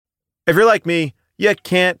If you're like me, you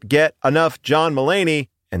can't get enough John Mulaney.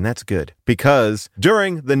 And that's good, because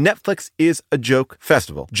during the Netflix is a Joke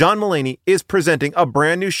Festival, John Mulaney is presenting a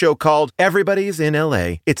brand new show called Everybody's in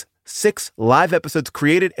LA. It's 6 live episodes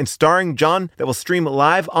created and starring John that will stream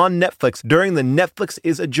live on Netflix during the Netflix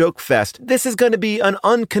is a Joke Fest. This is going to be an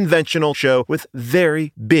unconventional show with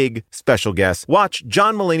very big special guests. Watch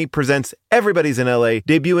John Mulaney Presents Everybody's in LA,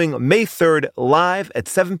 debuting May 3rd live at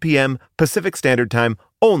 7 p.m. Pacific Standard Time,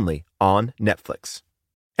 only on Netflix.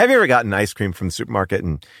 Have you ever gotten ice cream from the supermarket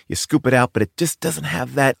and you scoop it out, but it just doesn't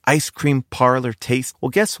have that ice cream parlor taste? Well,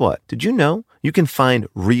 guess what? Did you know you can find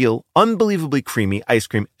real, unbelievably creamy ice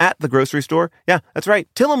cream at the grocery store? Yeah, that's right.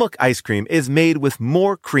 Tillamook ice cream is made with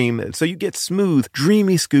more cream, so you get smooth,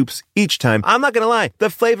 dreamy scoops each time. I'm not going to lie, the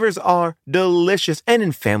flavors are delicious and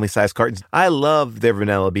in family-sized cartons. I love their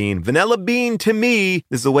vanilla bean. Vanilla bean, to me,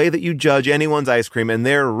 is the way that you judge anyone's ice cream, and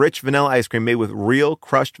their rich vanilla ice cream made with real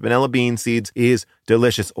crushed vanilla bean seeds is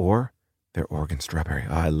delicious. Or their Oregon strawberry.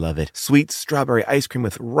 Oh, I love it. Sweet strawberry ice cream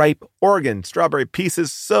with ripe Oregon strawberry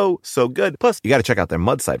pieces. So good. Plus, you got to check out their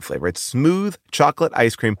Mudside flavor. It's smooth chocolate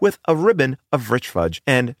ice cream with a ribbon of rich fudge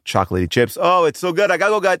and chocolatey chips. Oh, it's so good. I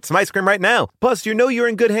gotta go get some ice cream right now. Plus, you know you're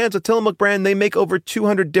in good hands with Tillamook brand. They make over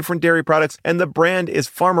 200 different dairy products, and the brand is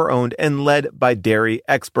farmer-owned and led by dairy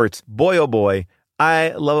experts. Boy, oh boy. I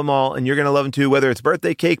love them all, and you're going to love them too. Whether it's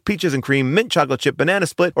birthday cake, peaches and cream, mint chocolate chip, banana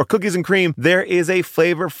split, or cookies and cream, there is a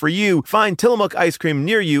flavor for you. Find Tillamook ice cream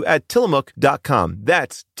near you at Tillamook.com.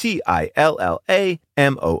 That's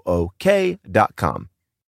Tillamook.com.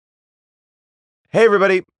 Hey,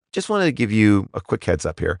 everybody. Just wanted to give you a quick heads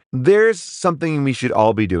up here. There's something we should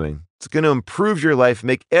all be doing. It's going to improve your life,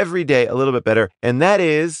 make every day a little bit better, and that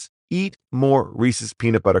is eat more Reese's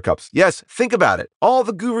Peanut Butter Cups. Yes, think about it. All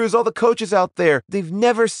the gurus, all the coaches out there, they've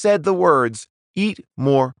never said the words, eat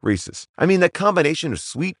more Reese's. I mean, that combination of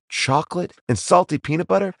sweet chocolate and salty peanut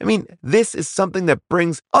butter, I mean, this is something that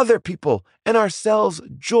brings other people and ourselves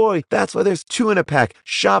joy. That's why there's 2 in a pack.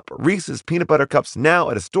 Shop Reese's Peanut Butter Cups now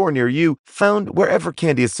at a store near you, found wherever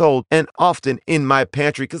candy is sold, and often in my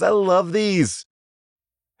pantry, because I love these.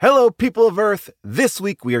 Hello, people of Earth. This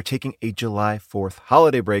week, we are taking a July 4th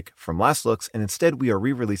holiday break from Last Looks, and instead we are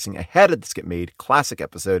re-releasing a How Did This Get Made classic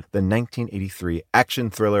episode, the 1983 action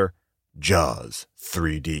thriller Jaws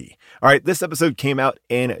 3D. All right, this episode came out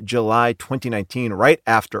in July 2019, right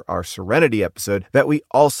after our Serenity episode that we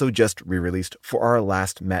also just re-released for our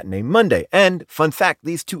last Matinee Monday. And fun fact,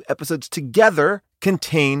 these 2 episodes together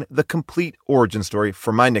contain the complete origin story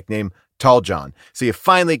for my nickname, Tall John. So you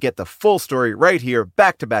finally get the full story right here,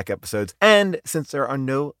 back-to-back episodes. And since there are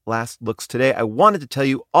no Last Looks today, I wanted to tell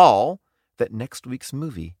you all that next week's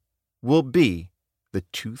movie will be the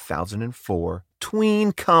 2004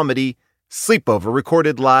 tween comedy Sleepover,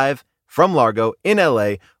 recorded live from Largo in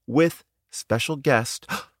LA with special guest.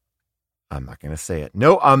 I'm not going to say it.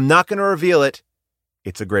 No, I'm not going to reveal it.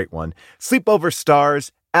 It's a great one. Sleepover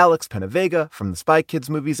stars Alex Penavega from the Spy Kids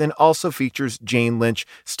movies and also features Jane Lynch,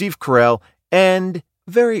 Steve Carell, and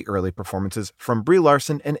very early performances from Brie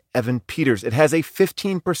Larson and Evan Peters. It has a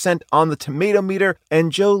 15% on the tomato meter,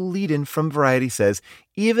 and Joe Leedon from Variety says,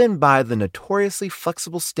 even by the notoriously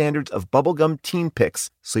flexible standards of bubblegum teen pics,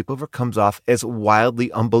 Sleepover comes off as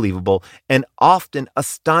wildly unbelievable and often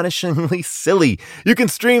astonishingly silly. You can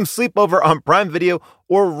stream Sleepover on Prime Video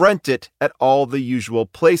or rent it at all the usual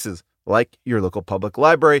places, like your local public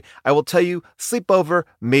library. I will tell you, Sleepover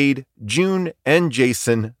made June and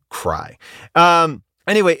Jason cry.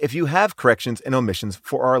 Anyway, if you have corrections and omissions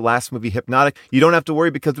for our last movie, Hypnotic, you don't have to worry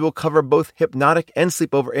because we will cover both Hypnotic and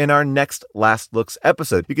Sleepover in our next Last Looks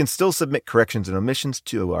episode. You can still submit corrections and omissions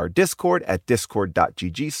to our Discord at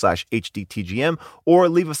discord.gg/hdtgm or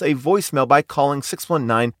leave us a voicemail by calling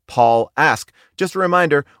 619-PAUL-ASK. Just a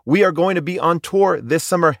reminder, we are going to be on tour this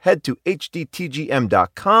summer. Head to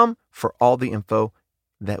hdtgm.com for all the info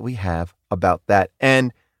that we have about that.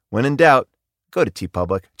 And when in doubt, go to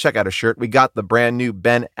TeePublic, check out a shirt. We got the brand new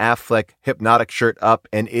Ben Affleck Hypnotic shirt up,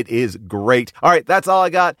 and it is great. All right, that's all I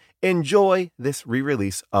got. Enjoy this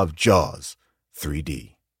re-release of Jaws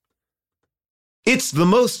 3D. It's the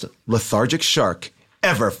most lethargic shark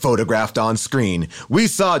ever photographed on screen. We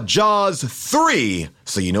saw Jaws 3,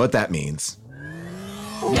 so you know what that means.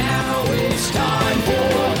 Now it's time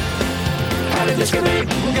for How Did This Get Made?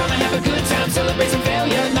 We're gonna have a good time, celebrate some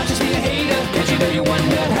failure, not just be a hater. Cause you know you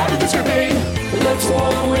wonder, how did this get made? Let's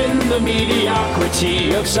wallow in the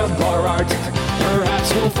mediocrity of subpar art. Perhaps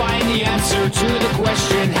thoughts, we'll find the answer to the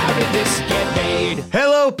question, how did this get made?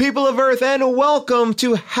 Hello, people of Earth, and welcome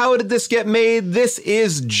to How Did This Get Made? This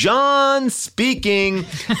is John speaking.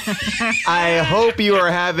 I hope you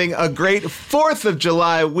are having a great 4th of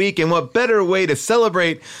July week, and what better way to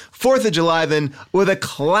celebrate 4th of July than with a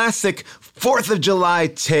classic 4th of July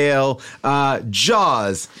tale,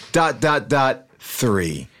 Jaws, ...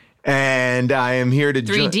 3. And I am here to...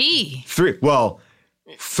 3D.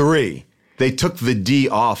 3. They took the D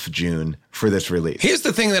off, June, for this release. Here's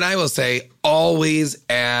the thing that I will say, always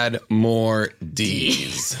add more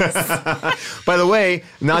D's. By the way,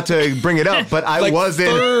 not to bring it up, but I was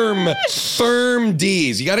in... Firm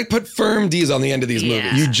D's. You got to put firm D's on the end of these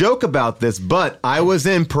movies. You joke about this, but I was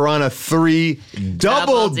in Piranha 3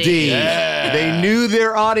 Double D. Yeah. They knew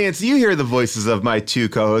their audience. You hear the voices of my two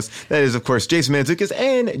co-hosts. That is, of course, Jason Mantzoukas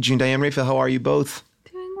and June Diane Raphael. How are you both?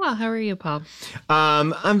 Doing well. How are you, Paul?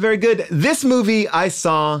 I'm very good. This movie I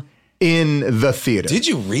saw in the theater. Did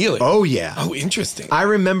you really? Oh, yeah. Oh, interesting. I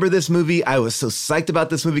remember this movie. I was so psyched about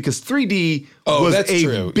this movie because 3D was that's a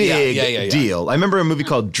true. big deal. I remember a movie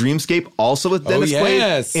called Dreamscape, also with Dennis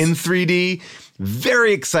Quaid in 3D.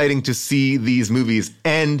 Very exciting to see these movies.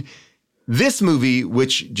 And this movie,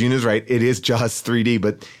 which June is right, it is Jaws 3D,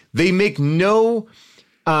 but they make no,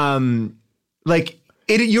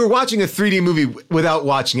 you're watching a 3D movie without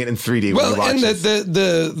watching it in 3D. Well, when you watch and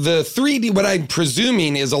the 3D, what I'm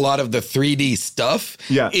presuming is a lot of the 3D stuff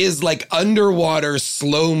is like underwater,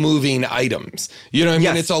 slow moving items. You know what I mean?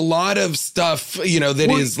 Yes. It's a lot of stuff, that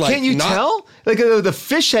is like. Can't you tell? Like the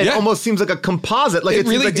fish head almost seems like a composite. Like it seems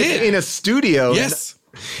really like did. It's in a studio. Yes.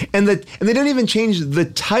 And they don't even change the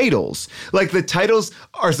titles. Like the titles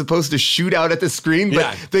are supposed to shoot out at the screen,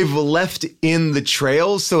 but they've left in the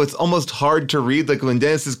trails, so it's almost hard to read. Like when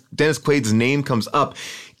Dennis Quaid's name comes up,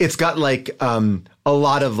 it's got like a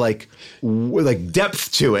lot of like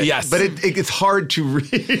depth to it. Yes. But it's hard to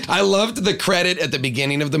read. I loved the credit at the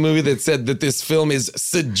beginning of the movie that said that this film is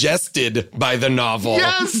suggested by the novel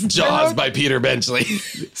Jaws by Peter Benchley.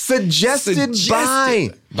 Suggested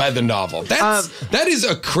by the novel. That is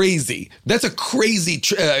a crazy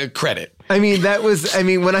credit. I mean,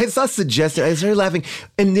 when I saw suggested, I started laughing.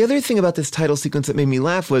 And the other thing about this title sequence that made me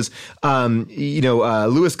laugh was,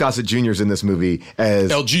 Louis Gossett Jr. is in this movie as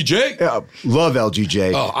LGJ. Love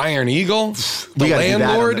LGJ. Oh, Iron Eagle. The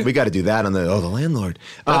Landlord. We got to do that on the Landlord.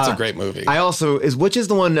 That's a great movie. I also which is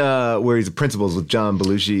the one where he's the principals with John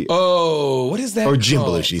Belushi. Oh, what is that? Or Jim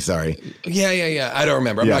Belushi, sorry. Yeah. I don't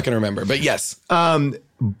remember. I'm not going to remember, but yes.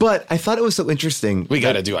 But I thought it was so interesting. We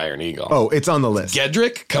got to do Iron Eagle. Oh, it's on the list.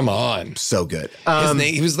 Gedrick? Come on. So good. His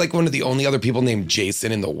name, he was like one of the only other people named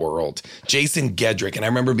Jason in the world. Jason Gedrick. And I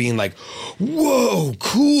remember being like, whoa,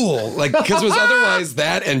 cool. Like, because it was otherwise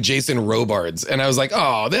that and Jason Robards. And I was like,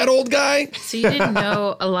 oh, that old guy? So you didn't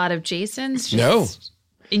know a lot of Jasons? No.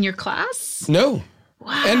 In your class? No.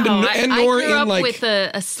 Wow. And I nor grew in up like with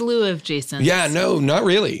a slew of Jasons. Yeah, no, not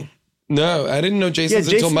really. No, I didn't know Jason's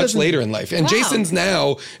Jason until much doesn't- later in life. And Wow. Jason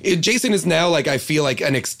is now like, I feel like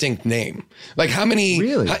an extinct name. Like how many,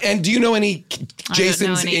 Really? And do you know any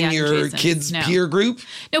Jasons any in young your Jasons, kids' no. peer group?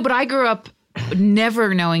 No, but I grew up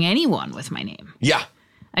never knowing anyone with my name. Yeah.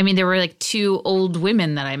 I mean, there were like 2 old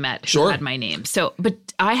women that I met who had my name. So, but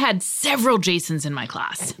I had several Jasons in my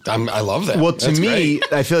class. I love that. Well, to That's me,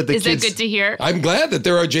 great. I feel like the Is kids... that good to hear? I'm glad that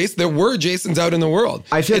there were Jasons out in the world.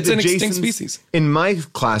 I feel it's like an the extinct Jasons species. in my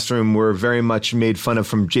classroom were very much made fun of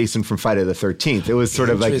from Jason from Friday the 13th. It was sort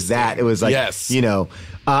of like Interesting. that. It was like, Yes.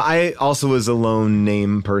 I also was a lone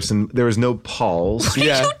name person. There was no Pauls. What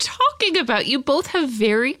are you talking about? You both have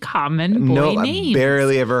very common boy No, names. I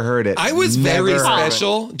barely ever heard it. I was Never very heard it.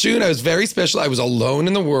 special. June, I was very special. I was alone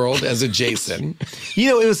in the world as a Jason.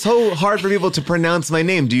 It was so hard for people to pronounce my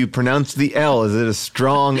name. Do you pronounce the L? Is it a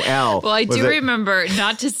strong L? Well, I Was do it- remember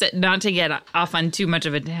not to get off on too much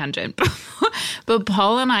of a tangent, but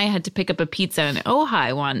Paul and I had to pick up a pizza in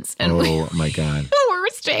Ojai once, and Oh, my God. we were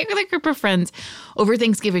staying with a group of friends over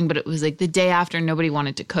Thanksgiving, but it was like the day after. Nobody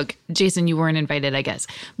wanted to cook. Jason, you weren't invited, I guess.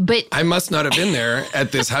 But I must not have been there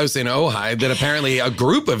at this house in Ojai that apparently a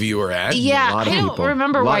group of you were at. yeah, A lot of I don't people.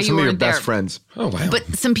 remember why you Some of your weren't there. best friends. Oh, wow. But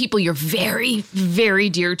some people you're very, very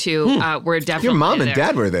dear to were definitely Your mom and there.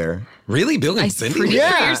 dad were there. Really? Bill and I Cindy? pretty- Yeah.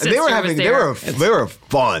 your Yeah, sister they were was having. They there. were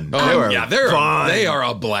fun. They're fun. they are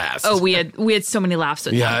a blast. Oh, we had so many laughs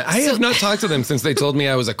with Yeah, them. I have not talked to them since they told me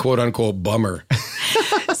I was a quote unquote bummer.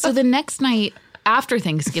 So the next night after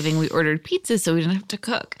Thanksgiving, we ordered pizza so we didn't have to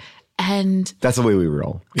cook. And That's the way we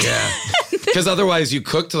roll. Yeah. Because otherwise you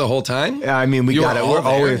cooked the whole time? I mean, we You got were it. all We're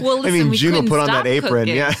there. always. Well, listen, we June will couldn't put on that stop apron.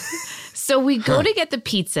 cooking. Yeah. so we go to get the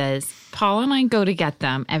pizzas, Paul and I go to get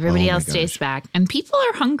them. Everybody else stays back. And people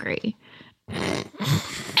are hungry.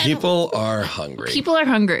 People are hungry. People are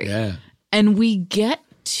hungry. Yeah. And we get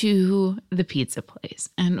to the pizza place.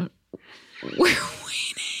 And we're waiting.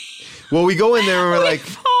 Well, we go in there and we're like,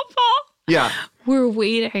 Paul. yeah. We're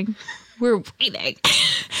waiting.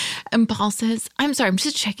 And Paul says, I'm sorry, I'm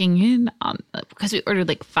just checking in on because we ordered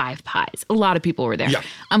like 5 pies. A lot of people were there. Yeah.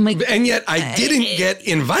 I'm like, And yet I didn't get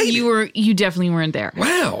invited. you definitely weren't there.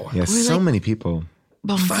 Wow. Yeah, so many people.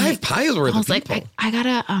 Paul's 5 pies worth Paul's of people. like, I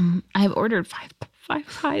gotta, I've ordered five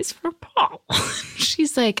pies for Paul.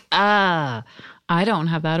 She's like, I don't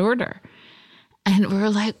have that order. And we're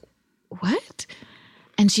like, what?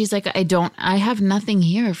 And she's like, I have nothing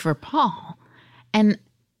here for Paul. And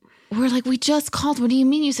we're like, we just called. What do you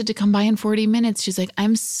mean you said to come by in 40 minutes? She's like,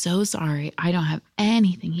 I'm so sorry. I don't have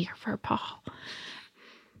anything here for Paul.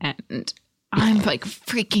 And I'm like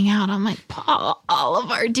freaking out. I'm like, Paul, all of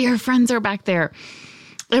our dear friends are back there.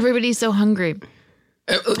 Everybody's so hungry.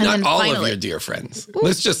 Not all of finally- your dear friends.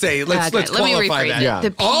 Let's just say, let's let me qualify rephrase that. it. Yeah.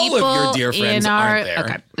 The All of your people dear friends in aren't there.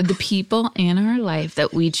 Okay, the people in our life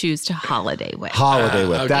that we choose to holiday with. Holiday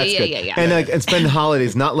with. okay. That's good. Yeah. And spend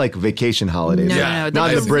holidays, not like vacation holidays. No, Yeah. no, Not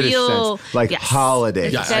in the the British real, sense. Like yes,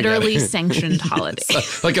 holidays. Yeah, I get federally it. sanctioned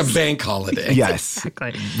holidays. Like a bank holiday. Yes.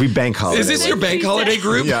 Exactly. We bank holidays. Is this your bank holiday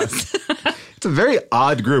group? Yes. It's a very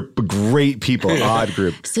odd group, but great people. Odd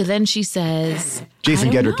group. So then she says, Jason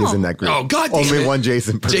I don't Gedrick is know. in that group. Oh, God damn Only it. one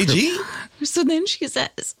Jason per group. JG? So then she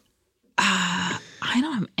says, I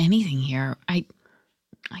don't have anything here. I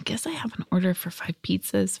guess I have an order for 5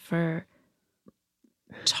 pizzas for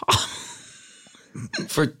tall.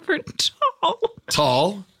 For For tall.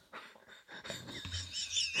 tall?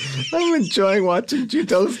 I'm enjoying watching you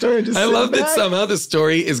tell the story. And just I sit love that back. somehow the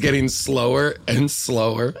story is getting slower and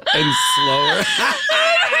slower and slower.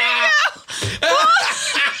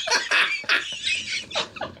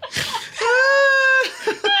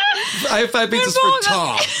 I have 5 pizzas for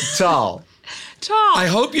tall. Tall. Tall. I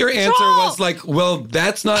hope your answer Tall. was like, well,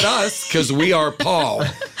 that's not us because we are Paul.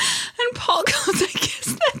 And Paul goes, I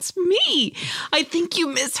guess that's me. I think you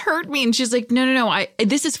misheard me. And she's like, no.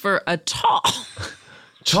 This is for a tall.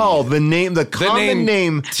 Tall. The name, the common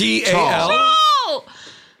name. T-A-L. Tall.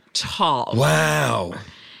 Tall. Wow.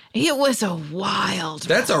 It was a wild.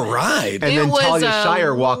 That's a ride. And It then was Talia a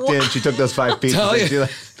Shire walked in. She took those 5 pizzas. Talia- and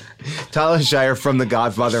she Talia Shire from the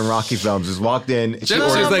Godfather and Rocky films just walked in. She She's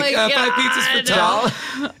ordered, like, my 5 pizzas for God.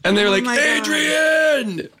 tall. And they're like, my God.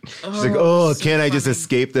 Adrian. she's like, oh, can't I just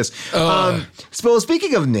escape this? So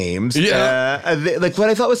speaking of names, Yeah. like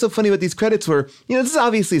what I thought was so funny with these credits were, this is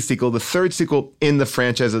obviously a sequel, the 3rd sequel in the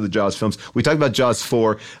franchise of the Jaws films. We talked about Jaws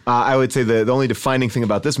 4. I would say the only defining thing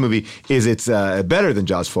about this movie is it's better than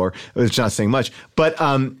Jaws 4, which is not saying much. But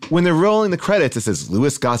when they're rolling the credits, it says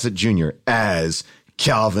Louis Gossett Jr. as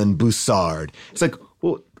Calvin Boussard. It's like,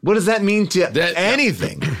 well, what does that mean to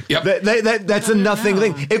anything? Yep. That's a nothing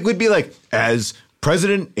thing. It would be like, as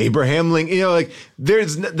President Abraham Lincoln, like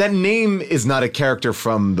that name is not a character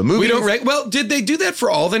from the movie. We don't well, did they do that for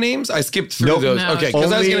all the names? I skipped through Nope. those. No. Okay, because I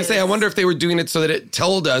was Only- going to say, I wonder if they were doing it so that it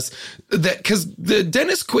told us that, because the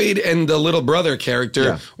Dennis Quaid and the little brother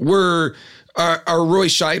character are Roy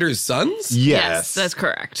Scheider's sons? Yes. That's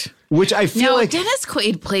correct. Which I feel No, like Dennis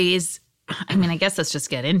Quaid plays, I guess let's just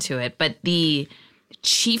get into it, but the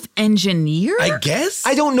chief engineer? I guess.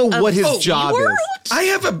 I don't know what his job SeaWorld? is. I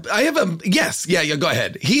have a yes. Yeah, go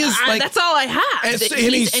ahead. He is like, that's all I have. And so- He's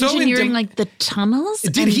and he's so engineering into- like the tunnels.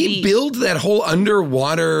 did and he the- build that whole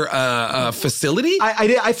underwater facility?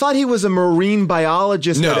 I thought he was a marine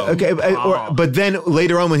biologist. No. But then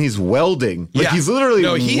later on when he's welding, like he's literally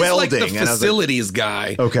no, he's welding. like the and I was like, facilities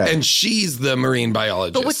guy. Okay. And she's the marine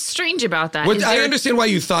biologist. But what's strange about that What, is I there- understand why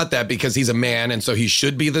you thought that, because he's a man and so he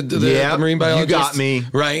should be the Yeah, marine you biologist. got me.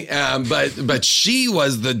 Right? But she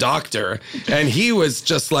was the doctor and he was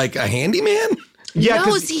just like a handyman? yeah, no,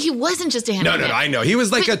 'cause- see, he wasn't just a No, handyman. I know. He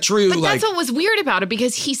was like a true, But like, that's what was weird about it,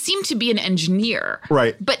 because he seemed to be an engineer.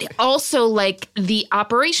 Right. But also like the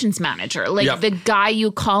operations manager, like Yep. the guy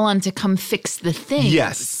you call on to come fix the thing.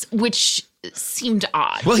 Yes. Which seemed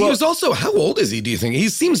odd. well, he was also, how old is he, do you think? He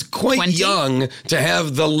seems quite 20? young to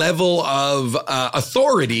have the level of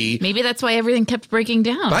authority. Maybe that's why everything kept breaking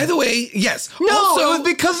down. By the way, yes. no, Also, it was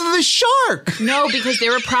because of the shark. No, because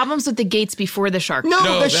there were problems with the gates before the shark. No,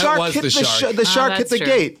 No, the that shark was hit the the shark. the shark hit that's the true.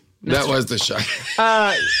 gate. that was the shark.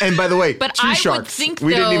 And by the way, But 2 I sharks. would think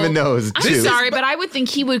we didn't though- even know it was 2. I'm sorry, but I would think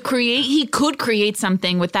he could create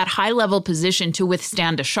something with that high level position to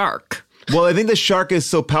withstand a shark. Well, I think the shark is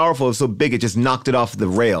so powerful, it's so big, it just knocked it off the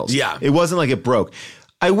rails. Yeah. It wasn't like it broke.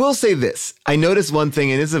 I will say this. I noticed one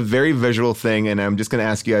thing, and it's a very visual thing, and I'm just going to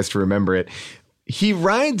ask you guys to remember it. He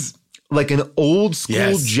rides like an old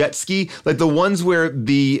school jet ski, like the ones where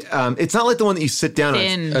the it's not like the one that you sit down on.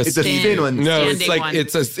 It's a thin one. No, it's Standing like one.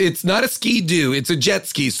 it's not a ski-doo, it's a jet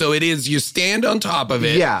ski. So it is, you stand on top of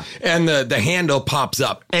it, Yeah. and the handle pops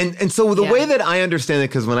up. And so the way that I understand it,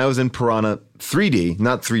 because when I was in Piranha 3D,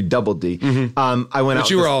 not 3 double D, I went out. But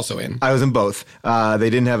you were also in. I was in both. They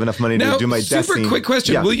didn't have enough money Now, to do my death super scene. quick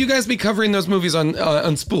question. Yeah. Will you guys be covering those movies on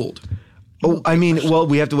Unspooled? Oh, I mean, well,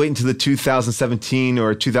 we have to wait until the 2017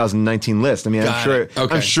 or 2019 list. I mean, Got it.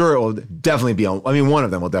 Okay. I'm sure it will definitely be on. I mean, one of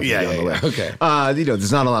them will definitely be on the list. Okay.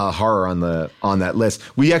 There's not a lot of horror on that list.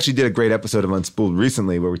 We actually did a great episode of Unspooled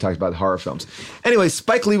recently where we talked about horror films. Anyway,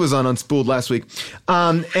 Spike Lee was on Unspooled last week,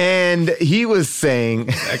 and he was saying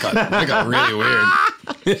That got really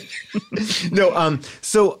weird. no.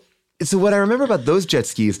 So what I remember about those jet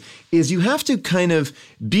skis is you have to kind of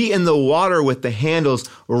be in the water with the handles,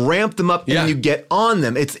 ramp them up, Yeah. and you get on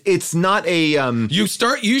them. It's not a You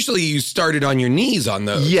started on your knees on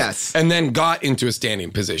those. Yes. And then got into a standing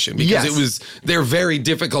position because Yes. they're very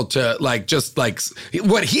difficult to just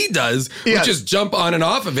what he does, Yes. which is jump on and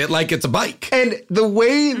off of it like it's a bike. And the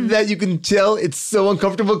way that you can tell it's so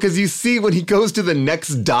uncomfortable because you see when he goes to the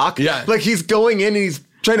next dock, Yeah. like he's going in and he's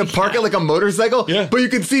trying to park it like a motorcycle, Yeah. but you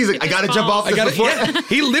can see he's like, I just got to jump falls. off this before.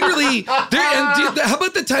 He literally, how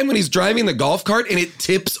about the time when he's driving the golf cart and it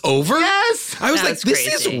tips over? Yes. I was like, That's this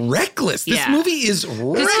crazy. is reckless. This Yeah. movie is Because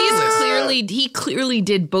reckless. he clearly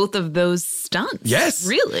did both of those stunts. Yes.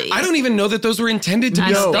 Really? I don't even know that those were intended to I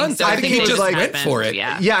be don't stunts. think so. I think he it was just like- went for it.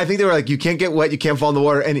 Yeah. Yeah, I think they were like, you can't get wet, you can't fall in the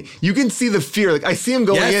water. And you can see the fear. Like, I see him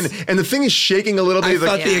going Yes. in, and the thing is shaking a little bit. I He's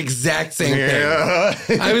thought like, the exact same Yeah.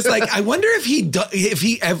 thing. I was like, I wonder if he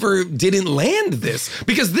ever didn't land this,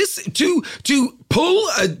 because this to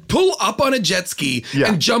pull up on a jet ski Yeah.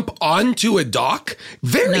 and jump onto a dock,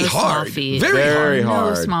 very No small hard, feat. Very No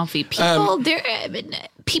hard. small feet.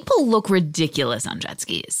 People look ridiculous on jet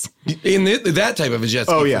skis. in that type of a jet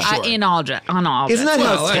ski. Oh, yeah. for sure. On all Isn't jet that skis.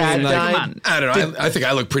 how Well, I Tad mean, like, died? Come on. I don't know. I think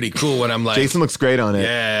I look pretty cool when I'm like, Jason looks great on it.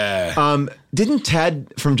 yeah. Didn't Tad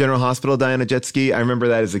from General Hospital die on a jet ski? I remember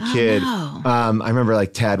that as a kid. no. I remember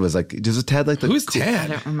like Tad was like, does Tad like the Who's I Tad?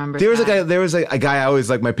 don't remember. There was that. a guy I always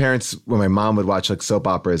like. My parents, when my mom would watch like soap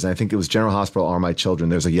operas, and I think it was General Hospital All My Children.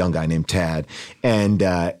 There was a young guy named Tad, and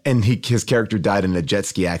his character died in a jet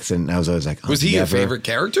ski accident. And I was always like, oh, Was he your never. favorite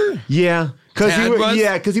character? Yeah, Tad was?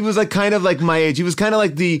 because he was like kind of like my age. He was kind of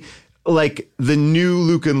like the new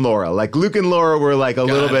Luke and Laura. Like Luke and Laura were like a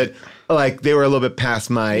little it. bit. Like they were a little bit past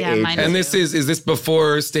my Yeah, age. mine And this is this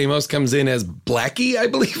before Stamos comes in as Blackie, I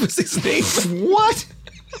believe was his name. What?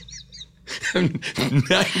 I'm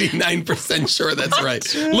 99% sure that's right.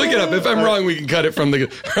 Look it up. If I'm wrong, we can cut it from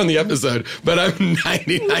the episode. But I'm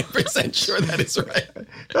 99% sure that is right.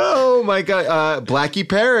 Oh my God, Blackie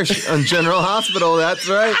Parrish on General Hospital. That's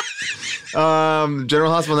right.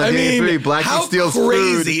 General Hospital I 1983. mean, Blackie how steals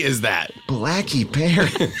crazy food. is that? Blackie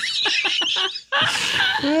Parrish.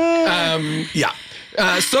 Yeah.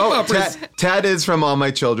 Soap operas. Tad is from All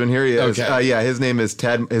My Children. Here he is. Okay. His name is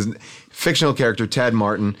Tad. His fictional character Tad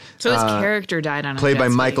Martin. So his character died on a Played jet by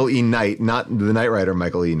ski. Michael E. Knight, not the Knight Rider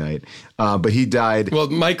Michael E. Knight, but he died. Well,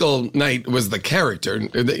 Michael Knight was the character.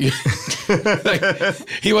 Like,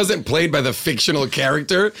 he wasn't played by the fictional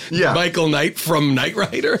character, Yeah. Michael Knight from Knight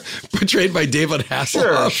Rider, portrayed by David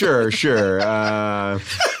Hasselhoff. Sure.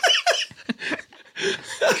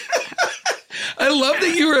 I love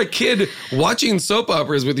that you were a kid watching soap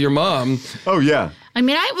operas with your mom. Oh yeah. I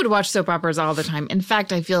mean, I would watch soap operas all the time. In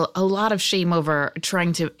fact, I feel a lot of shame over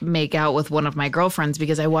trying to make out with one of my girlfriends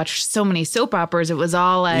because I watched so many soap operas. It was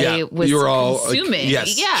all I was you were all consuming.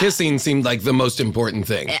 yes. Yeah. Kissing seemed like the most important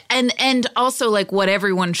thing. And also like what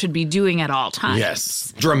everyone should be doing at all times.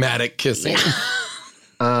 Yes, dramatic kissing.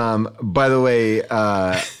 By the way,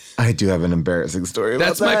 I do have an embarrassing story about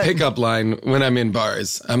That's that. my pickup line when I'm in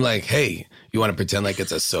bars. I'm like, hey, you want to pretend like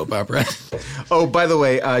it's a soap opera? Oh, by the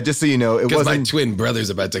way, just so you know, it Because my wasn't. twin brother's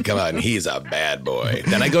about to come out and he's a bad boy.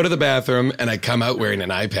 Then I go to the bathroom and I come out wearing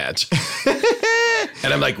an eye patch.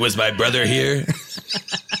 And I'm like, was my brother here?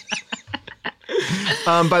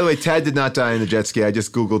 By the way, Tad did not die in the jet ski. I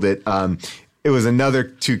just Googled it. It was another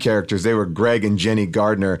two characters. They were Greg and Jenny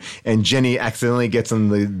Gardner, and Jenny accidentally gets on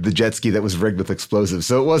the jet ski that was rigged with explosives.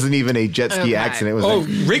 So it wasn't even a jet ski Okay. accident. It was Oh,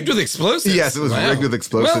 like, rigged with explosives? Yes, it was rigged with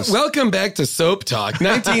explosives. Well, welcome back to Soap Talk.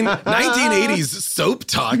 1980s Soap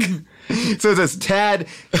Talk. So it says, Tad,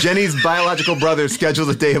 Jenny's biological brother, schedules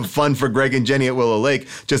a day of fun for Greg and Jenny at Willow Lake,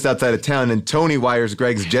 just outside of town, and Tony wires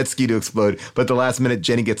Greg's jet ski to explode, but at the last minute,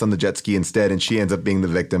 Jenny gets on the jet ski instead, and she ends up being the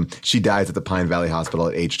victim. She dies at the Pine Valley Hospital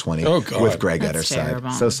at age 20 with Greg at her terrible.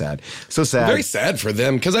 side. So sad. So sad. Very sad for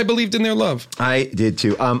them, because I believed in their love. I did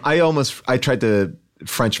too. I tried to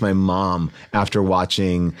French my mom after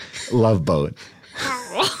watching Love Boat.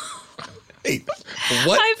 Hey,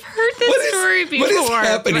 what? I've heard this story before. What is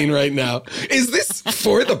happening right now? Is this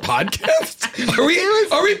for the podcast?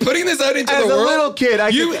 Are we putting this out into the world? As a little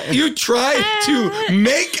kid, you tried to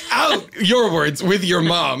make out your words with your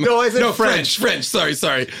mom. No, I said French.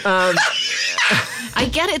 Sorry. I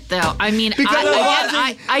get it though. I mean, Because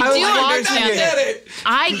I do understand it.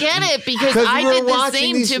 I get it because 'Cause I we were did the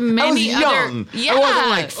watching same to many I was other. young. Yeah. I wasn't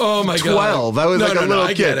like Oh my God. 12. I was No, like a little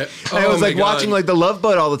I kid. get it. And I was my like God. watching like the Love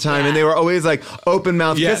Boat all the time, and they were always like open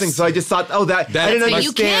mouth Yes. kissing. So I just thought, I didn't So you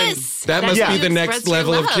understand. kiss. That That's must how be you the next express your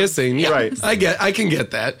level of love. kissing. Yeah, Right. I can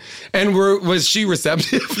get that. And was she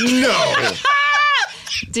receptive? No,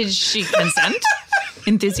 Did she consent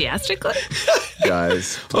enthusiastically?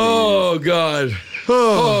 guys. Oh God.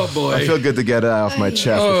 Oh boy. I feel good to get it off my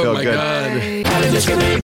chest. I Oh feel my good.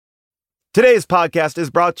 God. Today's podcast is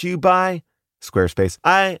brought to you by Squarespace.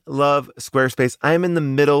 I love Squarespace. I'm in the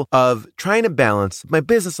middle of trying to balance my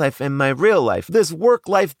business life and my real life. This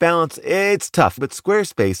work-life balance, it's tough, but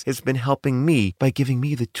Squarespace has been helping me by giving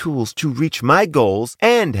me the tools to reach my goals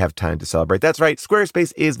and have time to celebrate. That's right.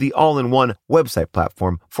 Squarespace is the all-in-one website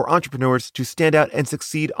platform for entrepreneurs to stand out and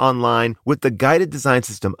succeed online. With the guided design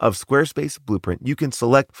system of Squarespace Blueprint, you can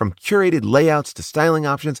select from curated layouts to styling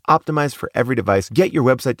options optimized for every device. Get your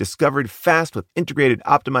website discovered fast with integrated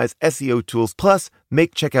optimized SEO tools. Plus,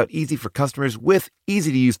 make checkout easy for customers with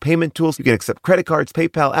easy-to-use payment tools. You can accept credit cards,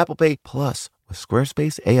 PayPal, Apple Pay. Plus, with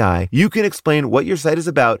Squarespace AI, you can explain what your site is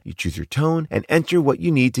about. You choose your tone and enter what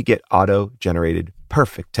you need to get auto-generated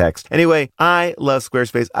perfect text. Anyway, I love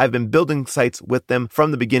Squarespace. I've been building sites with them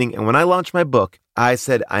from the beginning. And when I launched my book, I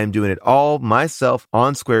said I'm doing it all myself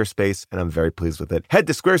on Squarespace, and I'm very pleased with it. Head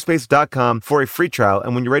to squarespace.com for a free trial.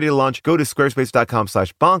 And when you're ready to launch, go to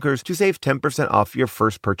squarespace.com/bonkers to save 10% off your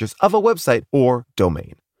first purchase of a website or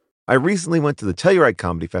domain. I recently went to the Telluride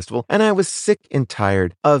Comedy Festival, and I was sick and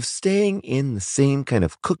tired of staying in the same kind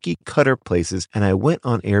of cookie cutter places. And I went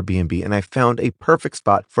on Airbnb and I found a perfect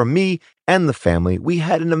spot for me and the family. We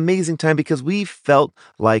had an amazing time because we felt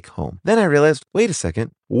like home. Then I realized, wait a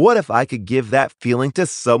second, what if I could give that feeling to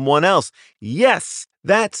someone else? Yes!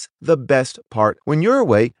 That's the best part. When you're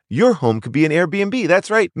away, your home could be an Airbnb. That's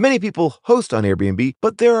right. Many people host on Airbnb,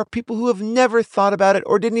 but there are people who have never thought about it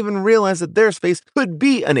or didn't even realize that their space could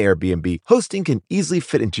be an Airbnb. Hosting can easily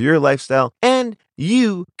fit into your lifestyle, and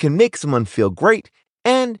you can make someone feel great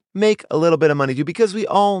and make a little bit of money too, because we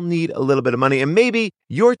all need a little bit of money. And maybe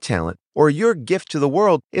your talent or your gift to the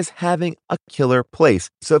world is having a killer place.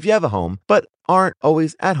 So if you have a home, but aren't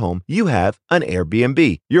always at home, you have an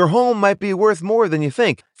Airbnb. Your home might be worth more than you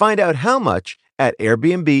think. Find out how much at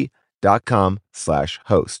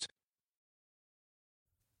airbnb.com/host.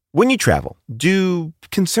 When you travel, do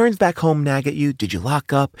concerns back home nag at you? Did you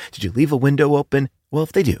lock up? Did you leave a window open? Well,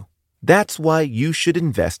 if they do, that's why you should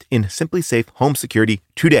invest in Simply Safe Home Security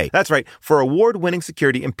today. That's right. For award-winning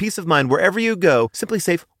security and peace of mind wherever you go, Simply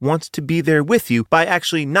Safe wants to be there with you by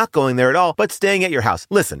actually not going there at all, but staying at your house.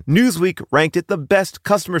 Listen, Newsweek ranked it the best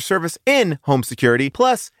customer service in home security.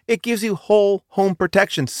 Plus, it gives you whole home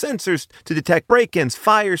protection, sensors to detect break-ins,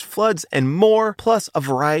 fires, floods, and more, plus a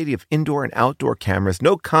variety of indoor and outdoor cameras,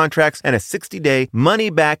 no contracts, and a 60-day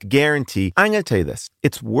money-back guarantee. I'm going to tell you this.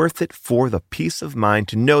 It's worth it for the peace of mind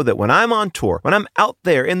to know that when I'm on tour, when I'm out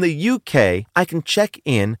there in the UK, I can check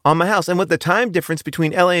in on my house. And with the time difference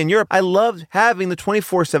between LA and Europe, I loved having the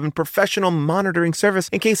 24/7 professional monitoring service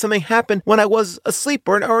in case something happened when I was asleep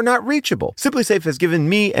or not reachable. Simply Safe has given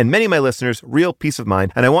me and many of my listeners real peace of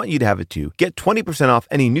mind, and I want you to have it too. Get 20% off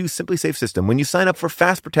any new Simply Safe system when you sign up for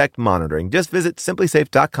Fast Protect monitoring. Just visit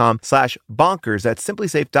simplysafe.com/bonkers. That's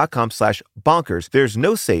simplysafe.com/bonkers. There's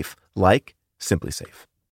no safe like Simply Safe.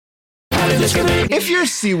 If you're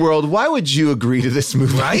SeaWorld, why would you agree to this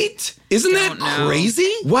movie? Right? Isn't that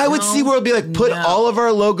crazy? Why would SeaWorld be like, put all of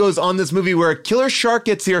our logos on this movie where a killer shark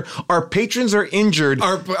gets here, our patrons are injured.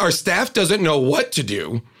 Our staff doesn't know what to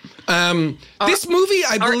do. This movie,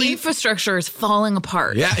 I Our believe, infrastructure is falling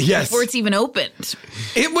apart. Yeah, yes. Before it's even opened.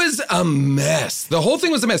 it was a mess. The whole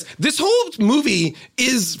thing was a mess. This whole movie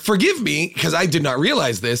is, forgive me, because I did not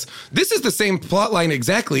realize this, this is the same plot line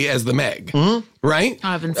exactly as The Meg. Right?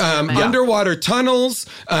 I haven't seen The Meg. Underwater tunnels.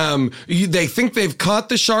 They think they've caught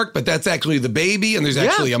the shark, but that's actually the baby, and there's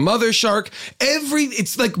actually a mother shark.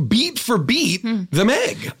 It's like beat for beat, the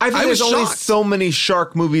Meg. I think there's only so many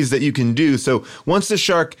shark movies that you can do. So once the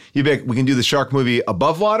shark, we can do the shark movie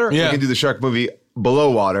above water. We can do the shark movie below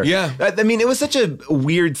water. Yeah. I mean, it was such a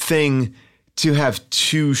weird thing to have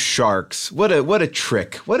two sharks. What a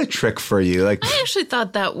trick. What a trick for you. Like, I actually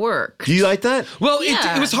thought that worked. do you like that? Well,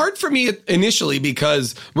 it was hard for me initially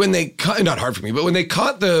because when they not hard for me, but when they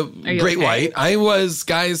caught the great white, I was,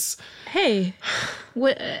 guys. Hey,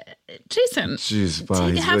 Jason. Jeez, wow,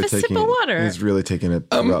 he's have really a sip of water. He's really taking it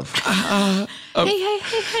rough. Hey.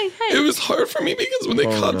 It was hard for me because when they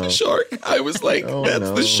caught the shark, I was like,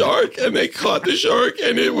 that's the shark. And they caught the shark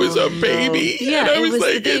and it was a baby. Yeah, and I was the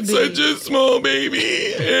like, baby. it's such a small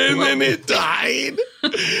baby. And then it died.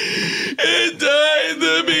 It died.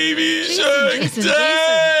 The baby shark Jason.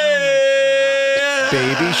 died.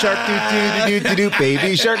 Baby shark, do do do do do.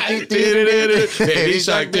 Baby shark, do do do do. Baby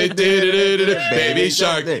shark, baby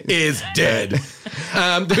shark is dead.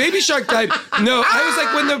 The baby shark died. No, I was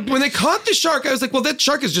like, when they caught the shark, I was like, well, that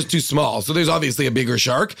shark is just too small. So there's obviously a bigger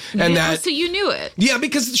shark, and So you knew it. yeah,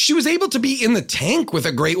 because she was able to be in the tank with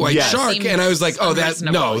a great white shark, Seems and I was like, that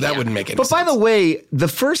unreasonable, wouldn't make any But sense. by the way, the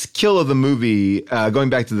first kill of the movie, going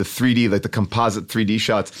back to the 3D, like the composite 3D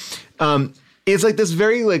shots, is like this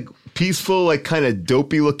very like peaceful, like kind of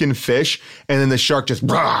dopey looking fish, and then the shark just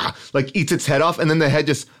like eats its head off, and then the head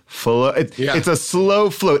just it's a slow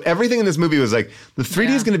float. Everything in this movie was like, the 3D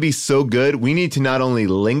is going to be so good, we need to not only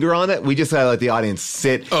linger on it, we just gotta let the audience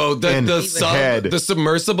sit. The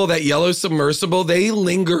submersible, that yellow submersible, they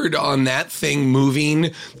lingered on that thing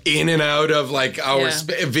moving in and out of like our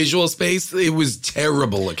visual space. It was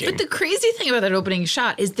terrible looking. But the crazy thing about that opening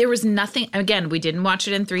shot is there was nothing. Again, we didn't watch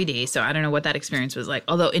it in 3D, so I don't know what that experience was like.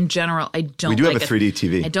 Although in general, I don't. We do like have a 3D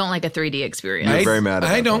TV. I don't like a 3D experience. You're very mad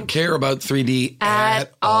about I don't that. care about 3D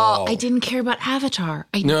at all. I didn't care about Avatar.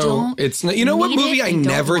 It's not. You know what need movie it. I don't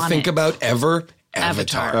never want think it. about ever?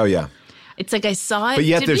 Avatar. Oh yeah. It's like I saw it. But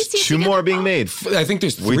yet Did we there's see it 2 together? more being made. I think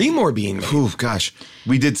there's 3 more being made. Ooh, gosh.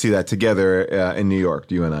 We did see that together in New York,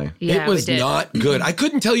 you and I. Yeah, It was we did. not good. I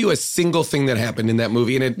couldn't tell you a single thing that happened in that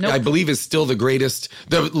movie, and it, I believe, is still the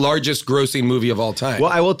largest grossing movie of all time.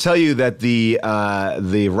 Well, I will tell you that the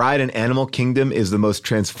ride in Animal Kingdom is the most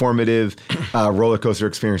transformative roller coaster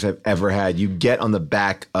experience I've ever had. You get on the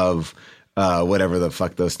back of whatever the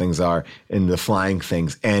fuck those things are, and the flying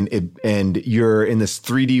things, and you're in this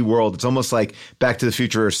 3D world. It's almost like Back to the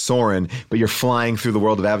Future or Soarin', but you're flying through the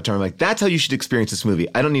world of Avatar. I'm like, that's how you should experience this movie.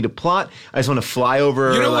 I don't need a plot. I just want to fly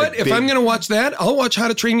over. You know like what? If I'm going to watch that, I'll watch How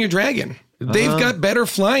to Train Your Dragon. They've got better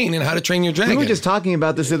flying in How to Train Your Dragon. we were just talking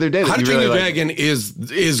about this the other day. How to You Train really Your like. Dragon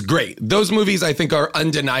is great. Those movies, I think, are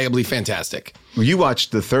undeniably fantastic. You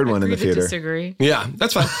watched the third one in the Agree to theater. disagree. Yeah,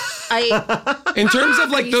 that's fine. In terms of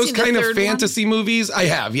like you those seen the kind of third one? fantasy movies, I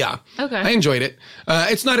have, yeah. Okay. I enjoyed it.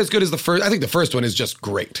 It's not as good as the first. I think the first one is just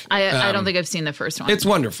great. I don't think I've seen the first one. It's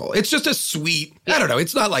wonderful. It's just a sweet, I don't know.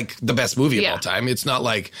 It's not like the best movie of Yeah. all time. It's not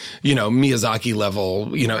like, Miyazaki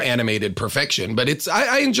level, animated perfection, but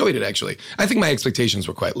I enjoyed it actually. I think my expectations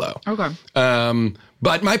were quite low. Okay.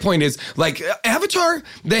 But my point is, like, Avatar,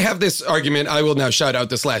 they have this argument. I will now shout out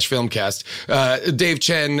the Slash Filmcast. Dave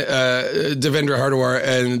Chen, Devendra Hardawar,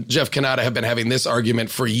 and Jeff Kanata have been having this argument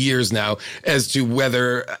for years now as to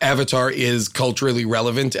whether Avatar is culturally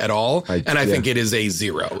relevant at all. I think it is a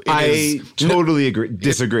 0. I totally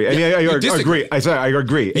disagree. I mean, I disagree. agree. I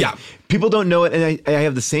agree. Yeah. People don't know it, and I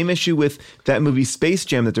have the same issue with that movie Space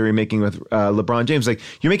Jam that they're remaking with LeBron James. Like,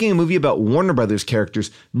 you're making a movie about Warner Brothers characters.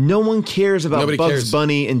 No one cares about Nobody Bugs cares.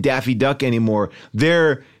 Bunny and Daffy Duck anymore.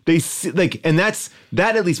 And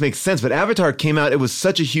that at least makes sense. But Avatar came out; it was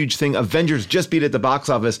such a huge thing. Avengers just beat it at the box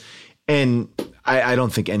office, and I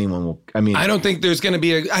don't think anyone will. I mean, I don't think there's going to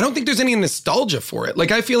be I don't think there's any nostalgia for it.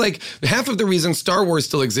 Like, I feel like half of the reason Star Wars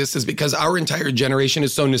still exists is because our entire generation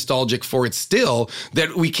is so nostalgic for it still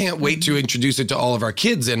that we can't wait to introduce it to all of our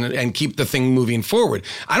kids and keep the thing moving forward.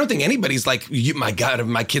 I don't think anybody's like, my God,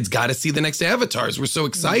 my kids got to see the next Avatars. We're so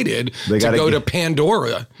excited to go to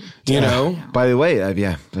Pandora, you know? By the way,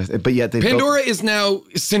 but yet Pandora is now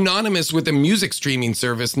synonymous with a music streaming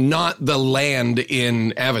service, not the land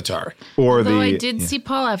in Avatar. or Though I the did see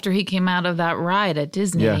Paul after he came out of that ride at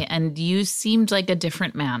Disney, Yeah. and you seemed like a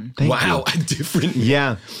different man. Wow, a different.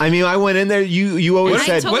 Yeah, I mean, I went in there. You always I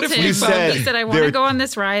said, told what if him, we he found- said, I want there- to go on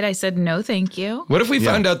this ride. I said, no, thank you. What if we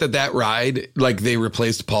found out that ride, like, they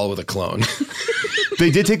replaced Paul with a clone? They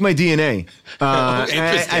did take my DNA.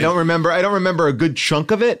 Interesting. I don't remember a good chunk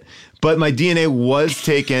of it, but my DNA was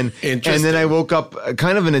taken. And then I woke up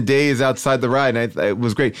kind of in a daze outside the ride, and it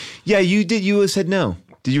was great. Yeah, you did. You said no.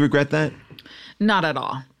 Did you regret that? Not at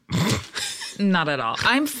all. Not at all.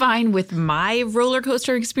 I'm fine with my roller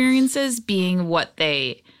coaster experiences being what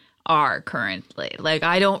they are currently. Like,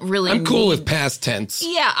 I don't really I'm cool need- with past tense.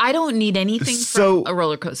 Yeah, I don't need anything So, from a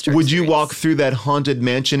roller coaster Would you experience. walk through that haunted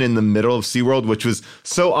mansion in the middle of SeaWorld, which was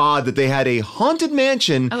so odd that they had a haunted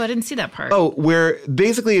mansion? Oh, I didn't see that part. Oh, where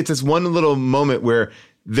basically it's this one little moment where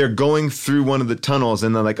they're going through one of the tunnels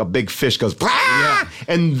and then like a big fish goes, yeah.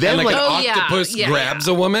 And then And like like, an yeah, octopus yeah, grabs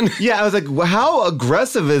yeah. a woman. yeah, I was like, well, how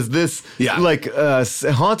aggressive is this Yeah. like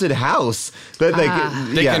haunted house that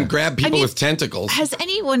like They yeah. can grab people mean, with tentacles. Has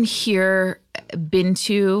anyone here been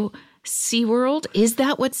to SeaWorld? Is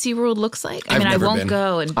that what SeaWorld looks like? I I've mean, I never won't been.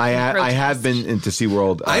 go and I protest. have been into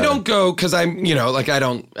SeaWorld. I don't go because I'm, like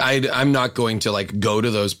I'm not going to like go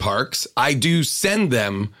to those parks. I do send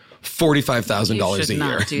them $45,000 You a should year.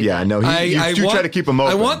 not do Yeah, that. no, you do try to keep them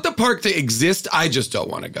open. I want the park to exist. I just don't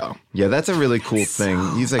want to go. Yeah, that's a really cool thing.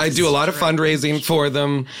 He's like, I do a lot of fundraising for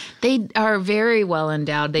them. They are very well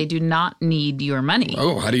endowed. They do not need your money.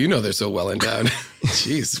 Oh, how do you know they're so well endowed?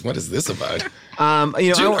 Jeez, what is this about? you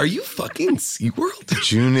know, June, are you fucking SeaWorld?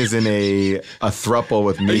 June is in a throuple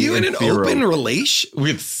with me. Are you in and an Theo. open relation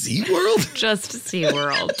with SeaWorld? Just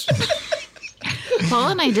SeaWorld. Paul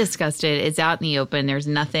and I discussed it. It's out in the open. There's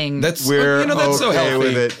nothing. That's We're that's so okay healthy.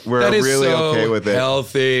 with it. We're That is really so okay with it.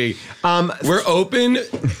 Healthy. We're open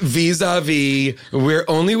vis-a-vis. We're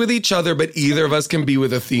only with each other, but either of us can be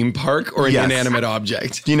with a theme park or an Yes. inanimate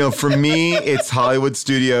object. You know, for me, it's Hollywood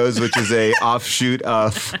Studios, which is a offshoot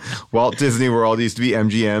of Walt Disney World. It used to be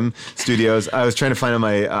MGM Studios. I was trying to find on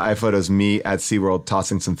my iPhotos me at SeaWorld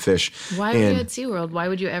tossing some fish. Why were you And at SeaWorld? Why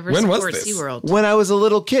would you ever When was support this? SeaWorld? when I was a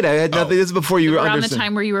little kid, I had nothing. This is before you Around the understood.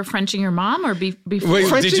 time where you were Frenching your mom or before? Wait,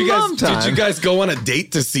 Frenching did you mom time. guys go on a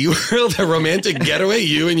date to SeaWorld? A romantic getaway,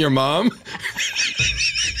 you and your mom?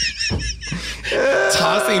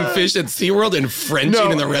 Tossing fish at SeaWorld and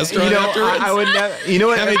Frenching in the restaurant you know, afterwards? I would never. You know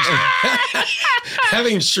what?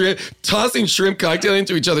 Having shrimp, tossing shrimp cocktail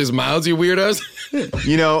into each other's mouths, you weirdos.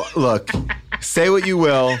 You know, look, say what you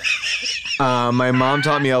will. My mom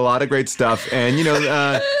taught me a lot of great stuff, and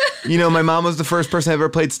my mom was the first person I ever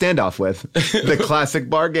played standoff with. The classic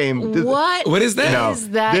bar game. What is that? No, is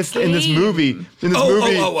that in this game? movie. In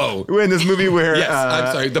this movie where Yes,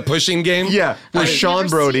 I'm sorry, the pushing game. Yeah, where I've Sean never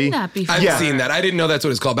Brody. seen that before. I've Yeah. seen that. I didn't know that's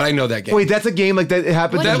what it's called, but I know that game. Wait, that's a game like that. It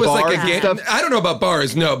happens What in That was bars like a and game. stuff. I don't know about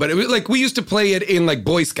bars, no, but it was like we used to play it in like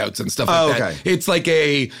Boy Scouts and stuff like Oh, that. okay. It's like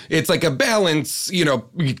a balance,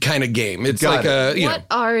 kind of game. It's Got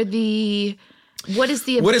like What is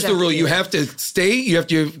the what is the rule? objective? You have to stay. Your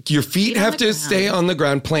feet on have the to ground. stay on the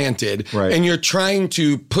ground planted, Right. and you're trying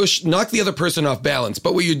to knock the other person off balance.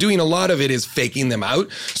 But what you're doing, a lot of it is faking them out,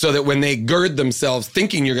 so that when they gird themselves,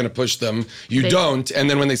 thinking you're going to push them, you don't, and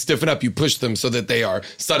then when they stiffen up, you push them so that they are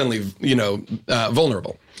suddenly,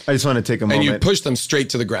 vulnerable, I just want to take a and you moment push them straight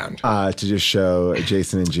to the ground to just show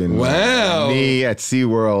Jason and Jin. Wow. Me at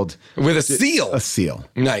SeaWorld. with a seal. A seal.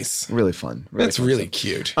 Nice. Really fun. That's really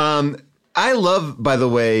cute. I love, by the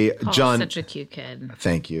way, Paul's John. such a cute kid.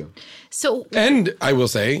 Thank you. So And I will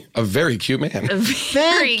say, a very cute man.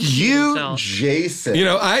 very Thank you, cute. Jason.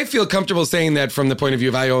 I feel comfortable saying that from the point of view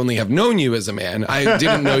of I only have known you as a man. I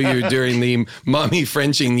didn't know you during the mommy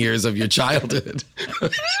Frenching years of your childhood.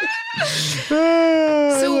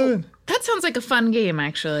 So that sounds like a fun game,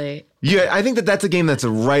 actually. Yeah, I think that's a game that's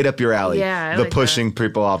right up your alley. Yeah, I the like pushing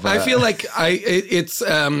people off. I feel like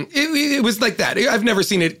it was like that. I've never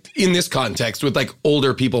seen it in this context with like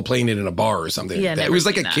older people playing it in a bar or something Yeah, like that. It never was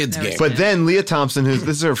like a seen that. kid's Never game. seen But then Leah Thompson, this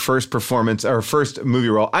is her first performance, or first movie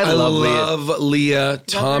role. I love Leah. love Leah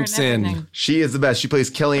Thompson. everything. She is the best. She plays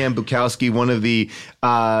Kellyanne Bukowski, one of the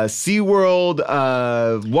SeaWorld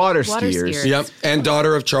water skiers. skiers. Yep. And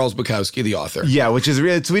daughter of Charles Bukowski, the author. Yeah, which is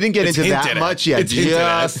really, so we didn't get It's into that hinted at. much yet, It's hinted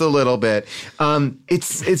at. just a little bit.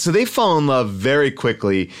 It's so they fall in love very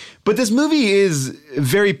quickly, but this movie is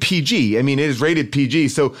very PG. I mean, it is rated PG.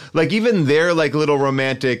 So like even their like little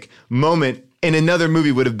romantic moment in another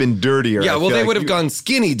movie would have been dirtier. Yeah, I well, feel they like. would have gone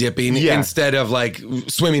skinny dipping Yeah. instead of like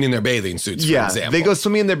swimming in their bathing suits, for Yeah, example. they go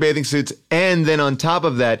swimming in their bathing suits, and then on top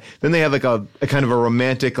of that, then they have like a kind of a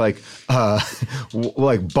romantic like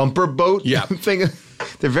bumper boat Yeah. thing.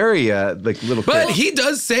 They're very like little. But kids. he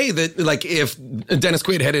does say that, like, if Dennis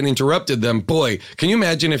Quaid hadn't interrupted them, boy, can you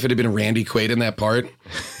imagine if it had been Randy Quaid in that part?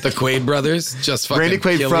 The Quaid brothers just fucking Randy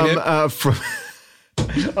Quaid killing it. from.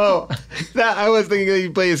 Oh, that I was thinking that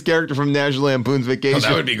he'd play his character from National Lampoon's Vacation. Oh,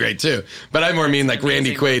 that would be great too. But I more mean like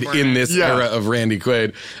Randy Amazing Quaid in this Yeah. era of Randy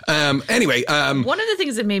Quaid. Anyway, One of the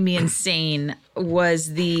things that made me insane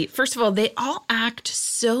was first of all, they all act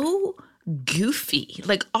so goofy.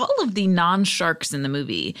 Like all of the non-sharks in the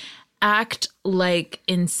movie act like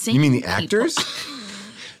insane. You mean the people. actors?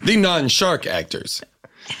 The non-shark actors.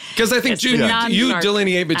 Because I think, June, you non-shark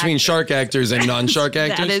delineate between actors. shark actors and non-shark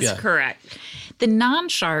actors. That is correct. The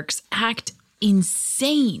non-sharks act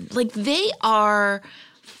insane. Like they are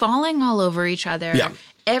falling all over each other. Yeah.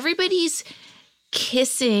 Everybody's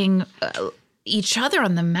kissing each other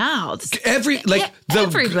on the mouths. Everybody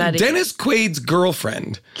Dennis Quaid's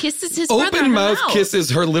girlfriend kisses his brother open on the mouth mouth. kisses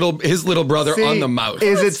his little brother See, on the mouth.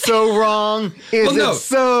 Is it so wrong? Is no. it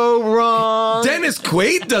so wrong? Dennis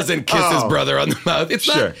Quaid doesn't kiss his brother on the mouth. It's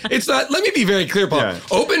Sure. not. It's not. Let me be very clear, Paul. Yeah.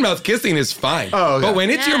 Open mouth kissing is fine. Oh, okay. But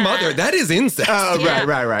when it's your Yeah. mother, that is incest. Oh, Yeah.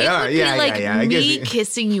 right. It All right. would be like I guess me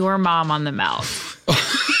kissing your mom on the mouth.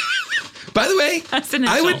 By the way, That's an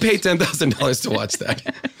I would insult. pay $10,000 to watch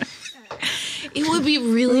that. It would be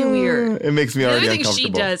really weird. It makes me The already other thing she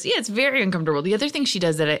uncomfortable. does, it's very uncomfortable. The other thing she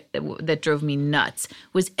does that drove me nuts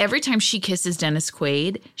was every time she kisses Dennis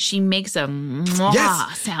Quaid, she makes a mwah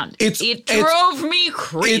Yes. sound. It drove me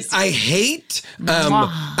crazy. I hate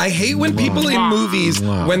when people in movies,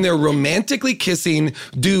 when they're romantically kissing,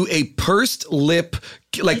 do a pursed lip,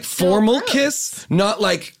 like It's so formal gross. kiss, not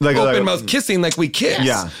like Like open mouth kissing like we kiss.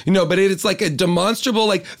 Yeah. But it's like a demonstrable,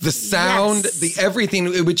 like the sound, Yes. the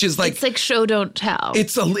everything, which is like, It's like show don't tell.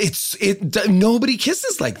 nobody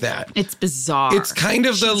kisses like that. It's bizarre. It's kind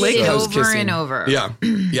of the She lake did it house over kissing. and over. Yeah.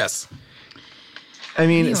 Yes. I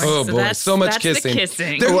mean, Anyway. Oh So boy, that's- so much that's the kissing.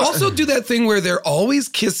 kissing. They also do that thing where they're always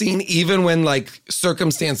kissing even when like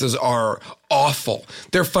circumstances are awful.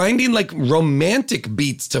 They're finding like romantic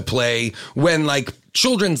beats to play when like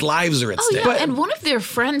children's lives are at Oh stake. yeah, and one of their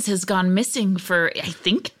friends has gone missing for I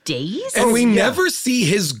think days. And we never see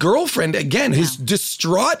his girlfriend again. His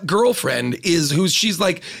distraught girlfriend is she's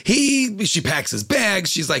like, she packs his bags.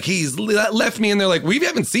 She's like, he's left me. And they're like, we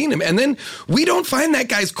haven't seen him. And then we don't find that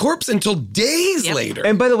guy's corpse until days later.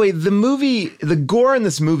 And by the way, the gore in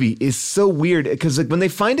this movie is so weird because like when they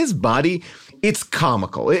find his body, it's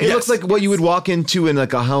comical. It Yes. looks like what you would walk into in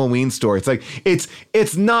like a Halloween store. It's like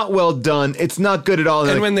it's not well done. It's not good at all.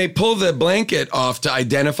 And like, when they pull the blanket off to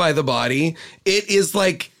identify the body, it is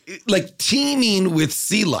like teeming with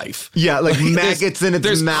sea life. Yeah, like maggots in its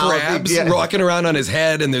there's mouth. crabs Yeah. rocking around on his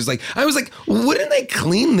head, and there's like, I was like, wouldn't they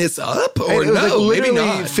clean this up? Or And it was no, like maybe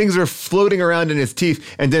literally not. things are floating around in his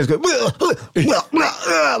teeth, and Dennis goes, like, And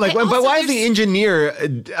but also why is the there's- engineer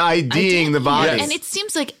IDing the body? Yes. And it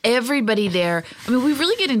seems like everybody there, I mean, we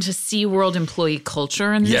really get into SeaWorld employee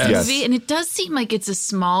culture in this Yes. movie. Yes. And it does seem like it's a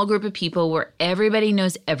small group of people where everybody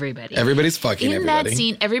knows everybody. Everybody's fucking in everybody. that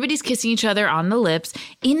scene, everybody's kissing each other on the lips.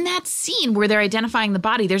 In that scene where they're identifying the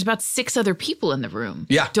body, there's about 6 other people in the room.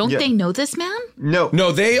 Yeah. Don't Yeah. they know this man?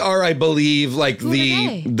 No, they are, I believe, like are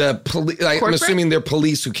they? the police. I'm Corporate? assuming they're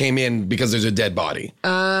police who came in because there's a dead body.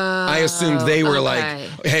 I assumed they were okay.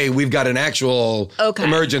 like, hey, we've got an actual Okay.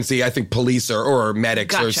 emergency. I think police or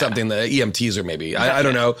medics or Gotcha. something, the EMTs or maybe. I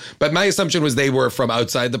don't know. But my assumption was they were from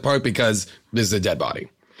outside the park because this is a dead body.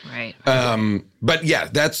 Right. But yeah,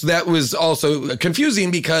 that was also confusing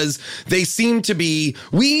because they seem to be,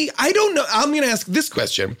 I don't know. I'm going to ask this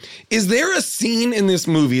question. Is there a scene in this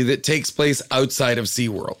movie that takes place outside of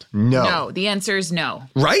SeaWorld? no, the answer is no.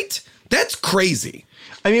 Right? That's crazy.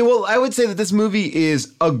 I mean, well, I would say that this movie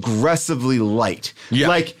is aggressively light. Yeah.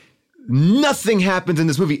 Like nothing happens in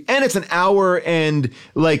this movie, and it's an hour and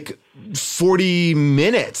like 40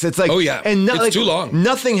 minutes. It's like, Oh, yeah. and It's like, too long.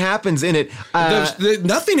 Nothing happens in it.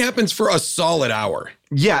 Nothing happens for a solid hour.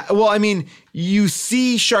 Yeah, well, I mean, you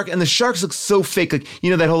see shark, and the sharks look so fake. Like, you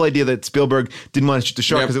know, that whole idea that Spielberg didn't want to shoot the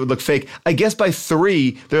shark Yep. because it would look fake. I guess by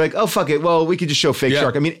 3, they're like, oh, fuck it. Well, we could just show fake Yeah.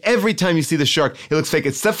 shark. I mean, every time you see the shark, it looks fake,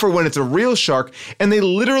 except for when it's a real shark, and they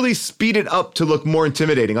literally speed it up to look more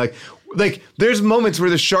intimidating. Like there's moments where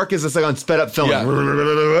the shark is just like on sped up film, Yeah.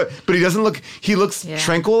 but he doesn't look. He looks Yeah.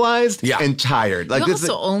 tranquilized Yeah. and tired. Like You this.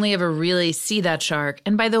 also only ever really see that shark.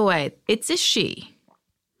 And by the way, it's a she.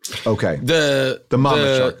 Okay, The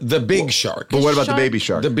mama shark. The big shark. but what about the shark- baby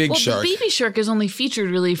shark? The big Well, shark. the baby shark is only featured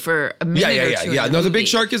really for a minute or two. Yeah. in No, the big movie.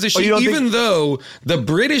 shark is a you she, don't even think- though the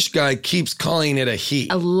British guy keeps calling it a he.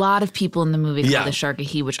 A lot of people in the movie call Yeah. the shark a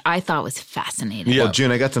he, which I thought was fascinating. Yeah. Well,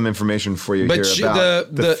 June, I got some information for you But here she-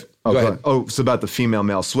 about go ahead. it's about the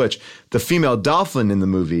female-male switch. The female dolphin in the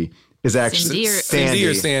movie is actually Cindy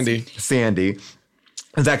or Sandy? Sandy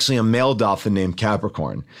is actually a male dolphin named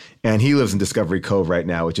Capricorn, and he lives in Discovery Cove right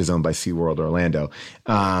now, which is owned by SeaWorld Orlando.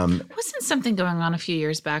 Wasn't something going on a few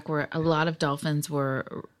years back where a lot of dolphins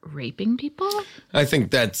were raping people? I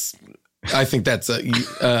think that's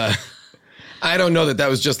I don't know that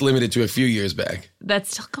was just limited to a few years back.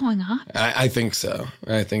 That's still going on. I think so.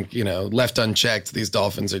 I think, left unchecked, these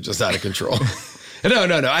dolphins are just out of control. No.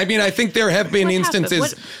 I mean, I think there have been What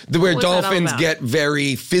instances happened? where What was that all dolphins about? get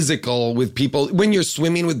very physical with people. When you're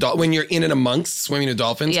swimming with when you're in and amongst swimming with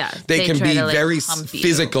dolphins, Yeah, they they can try be to, like, very hump you.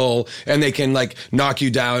 physical, and they can like knock you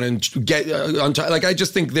down and get on top. Like I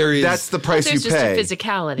just think there is That's the price you There's just pay. a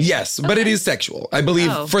physicality. Yes, but it is sexual. I believe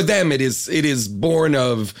Oh. for them it is born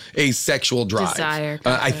of a sexual drive. Desire,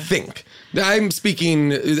 I gotcha. think. I'm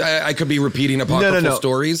speaking. I could be repeating apocryphal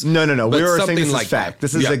stories. No. but We were saying something this is like fact. that.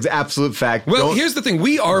 This is Yeah. absolute fact. Well, Don't- here's the thing.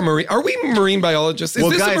 We are marine. Are we marine biologists? Is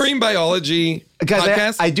Well, this guys- a marine biology Guys,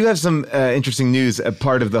 podcast? I do have some interesting news. A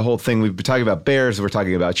part of the whole thing, we've been talking about bears. We're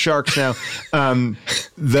talking about sharks now.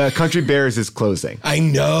 The Country Bears is closing. I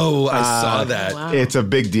know. I saw that. Wow. It's a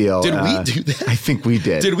big deal. Did we do that? I think we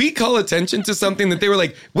did. Did we call attention to something that they were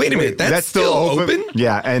like, wait a minute, that's still open?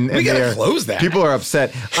 Yeah, and We gotta they're- close that. People are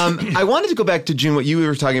upset. I wanted to go back to June, what you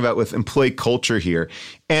were talking about with employee culture here,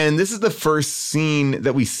 and this is the first scene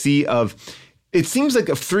that we see of. It seems like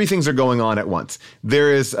three things are going on at once.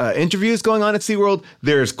 There is interviews going on at SeaWorld.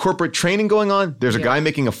 There's corporate training going on. There's a guy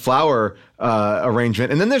making a flower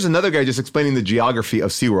arrangement. And then there's another guy just explaining the geography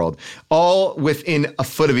of SeaWorld, all within a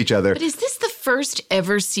foot of each other. But is this the first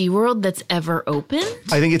ever SeaWorld that's ever opened?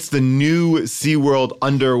 I think it's the new SeaWorld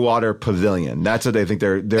underwater pavilion. That's what they think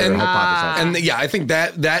they're hypothesizing. And yeah, I think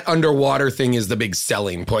that underwater thing is the big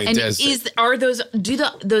selling point. And do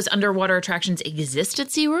those underwater attractions exist at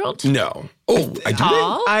SeaWorld? No. Oh, I do.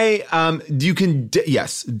 All? You can,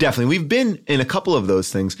 yes, definitely. We've been in a couple of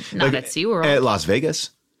those things. Not at SeaWorld. At Las Vegas,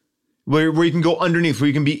 where you can go underneath, where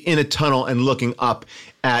you can be in a tunnel and looking up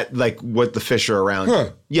at like what the fish are around. Huh.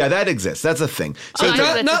 Yeah, that exists. That's a thing. So I know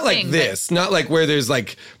that's Not a like thing, but- this. Not like where there's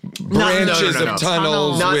like branches no. of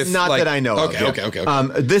tunnels. not with, not like, that I know okay, of.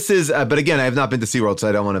 Okay. This is, but again, I have not been to SeaWorld, so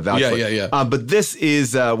I don't want to vouch Yeah, for it. yeah. But this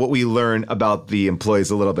is what we learn about the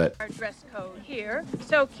employees a little bit. Our dress code here,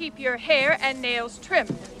 so keep your hair and nails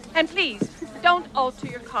trimmed. And please, don't alter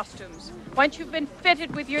your costumes. Once you've been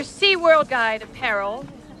fitted with your SeaWorld Guide apparel,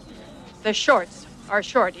 the shorts are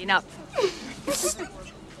short enough.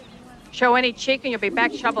 Show any cheek and you'll be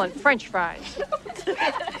back shoveling French fries.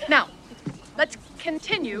 Now, let's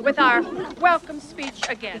continue with our welcome speech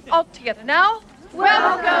again. All together now.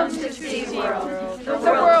 Welcome to SeaWorld, the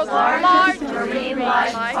world's largest marine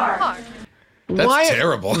life park. That's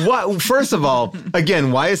terrible. First of all,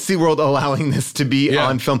 again, why is SeaWorld allowing this to be Yeah.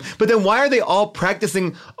 on film? But then why are they all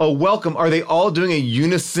practicing a welcome? Are they all doing a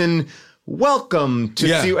unison welcome to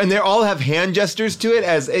Yeah. SeaWorld? And they all have hand gestures to it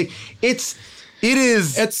as it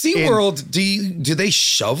is At SeaWorld, do they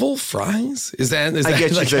shovel fries? Is that I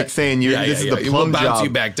get you like saying this is the plum we'll bounce job. you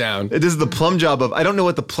back down. This is the plum job of, I don't know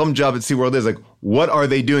what the plum job at SeaWorld is. Like, what are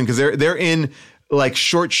they doing? Because they're in like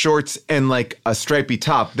short shorts and like a stripy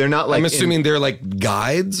top. They're not like I'm assuming they're like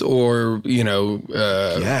guides or,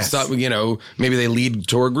 Yes. maybe they lead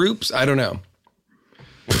tour groups. I don't know.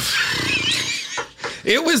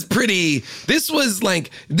 It was pretty, this was like,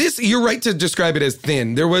 you're right to describe it as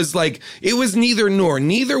thin. There was like, it was neither nor.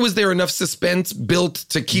 Neither was there enough suspense built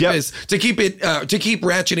to keep Yep. to keep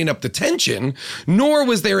ratcheting up the tension, nor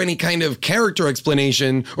was there any kind of character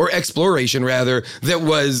explanation or exploration rather that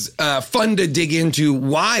was fun to dig into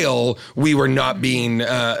while we were not being shown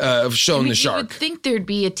the You would shark. think there'd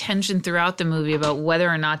be a tension throughout the movie about whether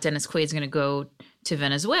or not Dennis Quaid's going to go to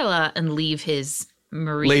Venezuela and leave his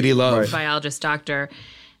marine Lady Love. biologist doctor.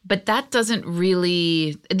 But that doesn't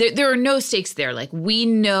really, there are no stakes there. Like, we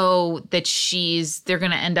know that they're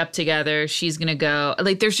going to end up together. She's going to go.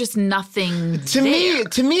 Like, there's just nothing To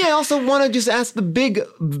there. me, I also want to just ask the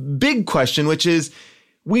big question, which is,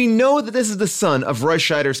 we know that this is the son of Roy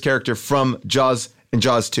Scheider's character from Jaws and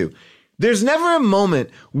Jaws 2. There's never a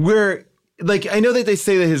moment where, like, I know that they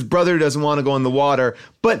say that his brother doesn't want to go in the water,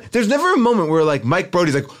 but there's never a moment where, like, Mike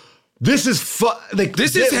Brody's like, this is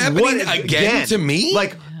This is happening again to me?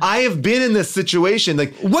 Like, I have been in this situation.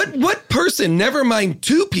 Like, What person, never mind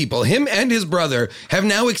two people, him and his brother, have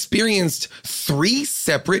now experienced 3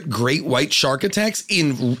 separate great white shark attacks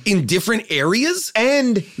in different areas?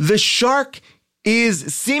 and the shark is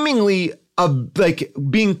seemingly like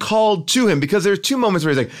being called to him, because there's 2 moments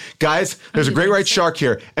where he's like, guys, there's a great white shark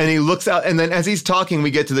here. And he looks out, and then as he's talking, we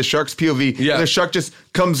get to the shark's POV. Yeah. And the shark just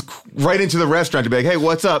comes right into the restaurant to be like, hey,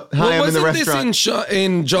 what's up? Hi, I'm in the restaurant. This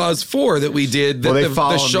in Jaws 4 that we did? That Well, they the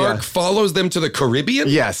follow him, shark yeah. follows them to the Caribbean?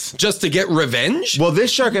 Yes. Just to get revenge? Well,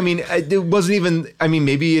 this shark, I mean, it wasn't even, I mean,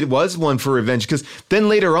 maybe it was one for revenge, because then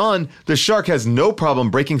later on, the shark has no problem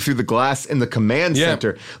breaking through the glass in the command Yeah.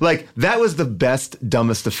 center. Like, that was the best,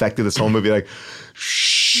 dumbest effect of this whole movie. Like,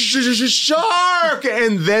 shh. shark,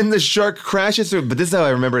 and then the shark crashes through. But this is how I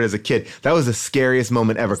remember it as a kid. That was the scariest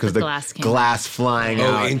moment ever because the glass flying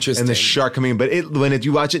out interesting. and the shark coming in. But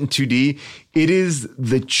you watch it in 2D, it is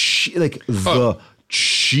the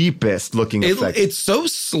cheapest looking effect. It's so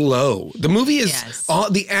slow. The movie is Yes.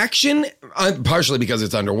 the action, partially because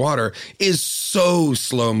it's underwater, is so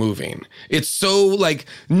slow moving. It's so like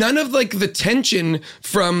none of like the tension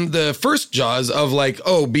from the first Jaws of like,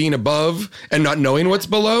 oh, being above and not knowing what's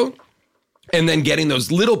below. And then getting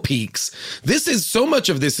those little peaks. So much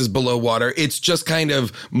of this is below water. It's just kind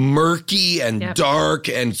of murky and dark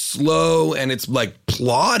and slow, and it's like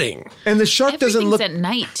plodding. And the shark doesn't look at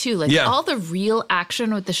night too. Like all the real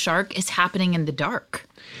action with the shark is happening in the dark.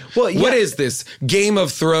 Well, yeah. What is this? Game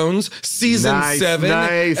of Thrones season 7?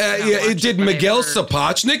 Nice. Did Miguel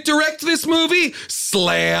Sapochnik direct this movie?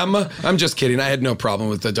 Slam. I'm just kidding. I had no problem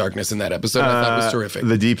with the darkness in that episode. I thought it was terrific.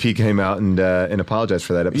 The DP came out and apologized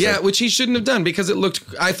for that episode. Yeah, which he shouldn't have done because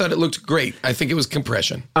I thought it looked great. I think it was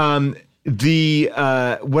compression.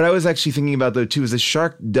 What I was actually thinking about though too is the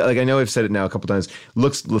shark, like I know I've said it now a couple times,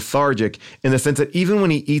 looks lethargic in the sense that even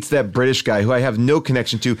when he eats that British guy who I have no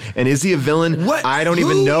connection to, and is he a villain? What? I don't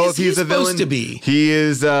even know if he's a villain. To be? He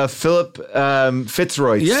is Philip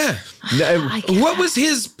Fitzroy. Yeah. What was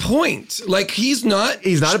his point? Like he's not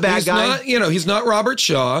a bad guy. He's not Robert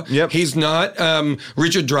Shaw. Yep. He's not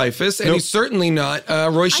Richard Dreyfuss, and he's certainly not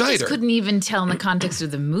Roy Scheider. I just couldn't even tell in the context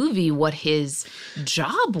of the movie what his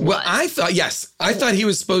job was. Well, I thought he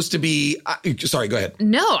was supposed to be. Sorry, go ahead.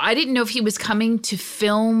 No, I didn't know if he was coming to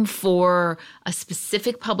film for a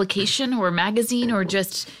specific publication or magazine or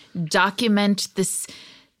just document this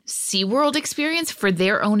SeaWorld experience for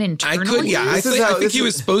their own internal use. I think he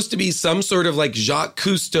was supposed to be some sort of like Jacques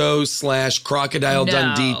Cousteau / Crocodile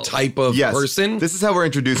Dundee type of person. This is how we're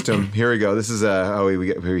introduced to him. Here we go. This is how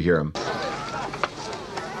we hear him.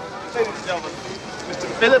 Ladies and gentlemen, Mr.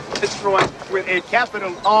 Philip Fitzroy with a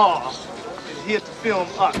capital R is here to film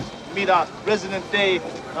us. Meet our resident day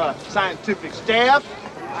scientific staff.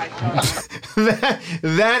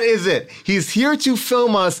 That is it. He's here to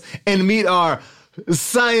film us and meet our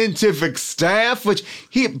scientific staff, which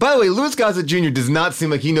by the way, Louis Gossett Jr. does not seem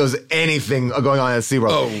like he knows anything going on at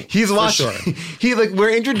SeaWorld. Oh, he's watching. For sure.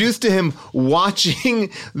 We're introduced to him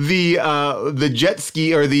watching the jet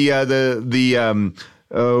ski or it's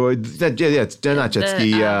not jet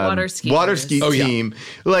ski, water ski team.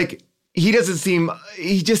 Like he does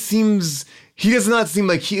not seem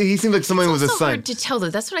like he seems like someone who was assigned. It's hard to tell though.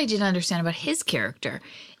 That's what I didn't understand about his character.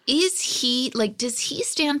 Does he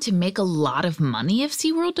stand to make a lot of money if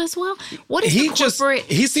SeaWorld does well? What is the corporate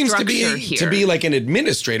he seems to be like an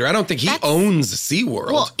administrator. I don't think he owns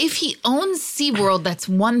SeaWorld. Well, if he owns SeaWorld, that's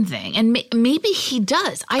one thing. And maybe he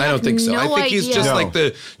does. I don't think so. No I think he's idea. just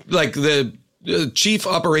like the chief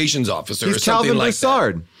operations officer or something Calvin like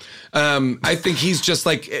Broussard. that. I think he's just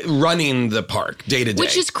like running the park day to day.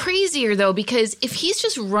 Which is crazier though, because if he's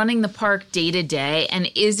just running the park day to day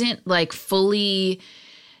and isn't like fully,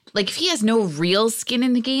 like if he has no real skin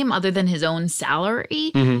in the game other than his own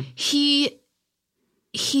salary,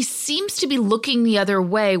 he seems to be looking the other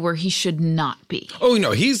way where he should not be. Oh,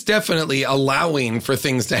 no, he's definitely allowing for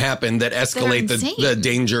things to happen that escalate the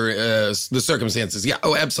danger, the circumstances. Yeah,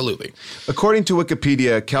 oh, absolutely. According to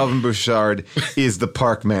Wikipedia, Calvin Broussard is the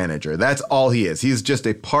park manager. That's all he is. He's just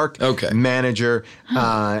a park manager.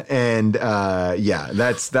 That's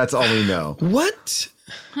all we know. What?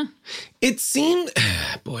 It seemed,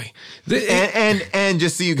 boy. And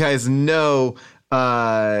just so you guys know,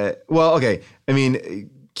 I mean,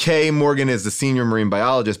 Kay Morgan is the senior marine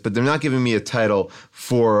biologist, but they're not giving me a title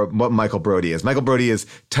for what Michael Brody is. Michael Brody is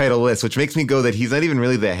titleless, which makes me go that he's not even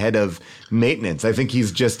really the head of maintenance. I think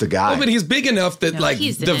he's just a guy. Oh, but he's big enough that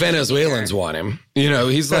the Venezuelans want him. You know,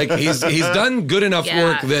 he's like he's done good enough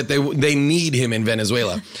work that they need him in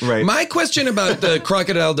Venezuela. Right. My question about the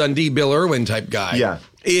Crocodile Dundee, Bill Irwin type guy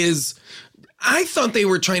is, I thought they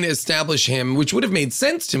were trying to establish him, which would have made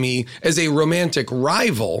sense to me, as a romantic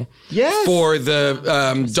rival for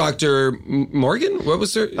the Dr. Morgan. What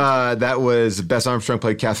was her? That was Bess Armstrong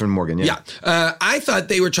played Catherine Morgan. Yeah. I thought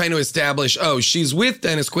they were trying to establish, she's with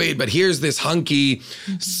Dennis Quaid, but here's this hunky,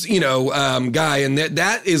 guy, and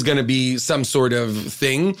that is going to be some sort of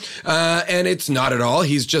thing. And it's not at all.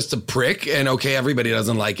 He's just a prick, and everybody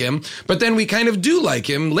doesn't like him. But then we kind of do like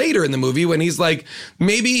him later in the movie when he's like,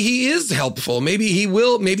 maybe he is helpful. Maybe he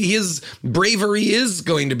will. Maybe his bravery is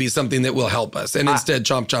going to be something that will help us. And instead,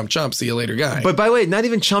 chomp, chomp, chomp, see you later, guy. But by the way, not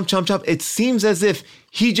even chomp, chomp, chomp. It seems as if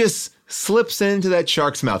he just slips into that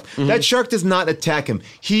shark's mouth. Mm-hmm. That shark does not attack him.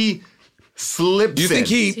 He slips you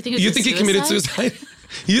think in. you think he committed suicide?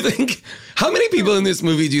 You think? How many people in this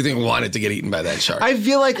movie do you think wanted to get eaten by that shark? I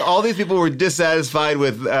feel like all these people were dissatisfied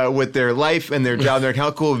with their life and their job. And how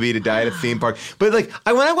cool it would be to die at a theme park. But like,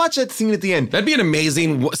 when I watched that scene at the end, That'd be an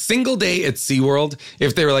amazing single day at SeaWorld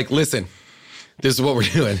if they were like, listen, this is what we're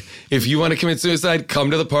doing. If you want to commit suicide, come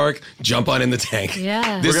to the park, jump on in the tank.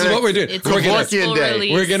 Yeah. This is what we're doing. It's We're a gonna, peaceful Day.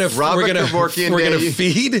 release.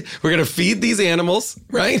 we're gonna feed these animals,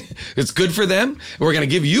 right? It's good for them. We're gonna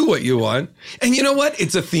give you what you want. And you know what?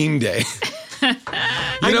 It's a theme day.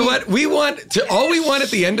 You know what? All we want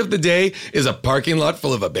at the end of the day is a parking lot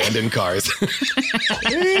full of abandoned cars.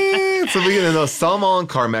 So we get into Salma and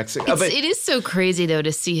Carmex. It is so crazy, though,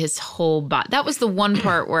 to see his whole body. That was the one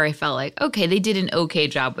part where I felt like, okay, they did an okay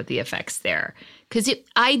job with the effects there. Because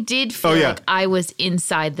I did feel like I was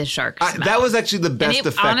inside the shark's mouth. That was actually the best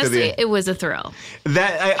effect honestly, of the... it was a thrill.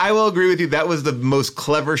 I will agree with you. That was the most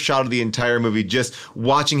clever shot of the entire movie, just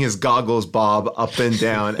watching his goggles bob up and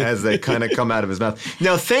down as they kind of come out of his mouth.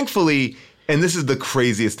 Now, thankfully... And this is the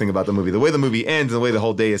craziest thing about the movie. The way the movie ends and the way the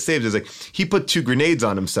whole day is saved is like he put 2 grenades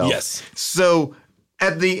on himself. Yes. So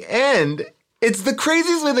at the end, it's the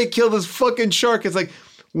craziest way they kill this fucking shark. It's like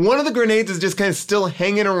one of the grenades is just kind of still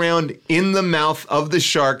hanging around in the mouth of the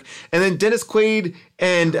shark. And then Dennis Quaid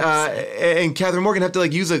and Catherine Morgan have to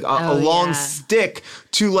like use a long stick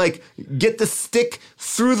to like get the stick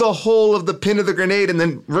through the hole of the pin of the grenade and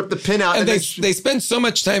then rip the pin out. And they spend so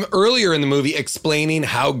much time earlier in the movie explaining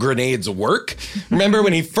how grenades work. Remember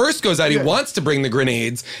when he first goes out, he wants to bring the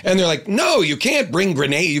grenades and they're like, no, you can't bring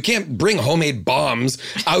you can't bring homemade bombs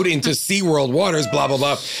out into SeaWorld waters, blah, blah,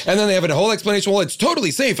 blah. And then they have a whole explanation. Well, it's totally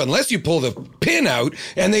safe unless you pull the pin out.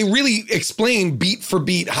 And they really explain beat for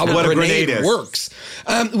beat how a grenade works.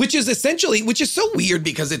 Which is so weird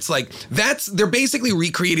because it's like, they're basically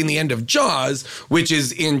recreating the end of Jaws, which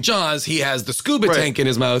is in Jaws, he has the scuba tank in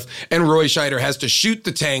his mouth and Roy Scheider has to shoot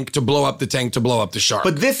the tank to blow up the tank to blow up the shark.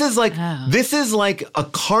 But this is like a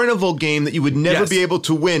carnival game that you would never be able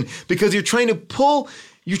to win because you're trying to pull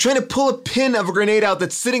a pin of a grenade out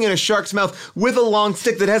that's sitting in a shark's mouth with a long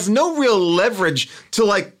stick that has no real leverage to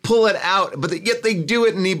like pull it out, but yet they do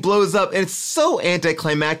it and he blows up and it's so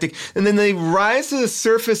anticlimactic. And then they rise to the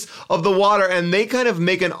surface of the water and they kind of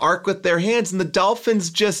make an arc with their hands and the dolphins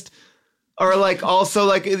just are like also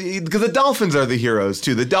like, because the dolphins are the heroes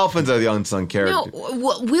too. The dolphins are the unsung characters.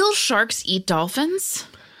 No, will sharks eat dolphins?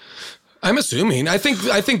 I'm assuming. I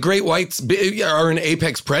think great whites are an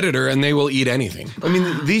apex predator and they will eat anything. I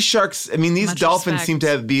mean, these dolphins seem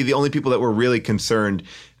to be the only people that were really concerned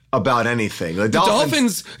about anything. The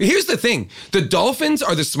dolphins. Here's the thing. The dolphins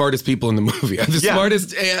are the smartest people in the movie. The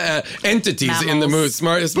smartest entities in the movie.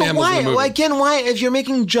 Smartest mammals in the movie. Why, if you're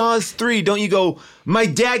making Jaws 3, don't you go, my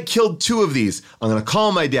dad killed 2 of these. I'm going to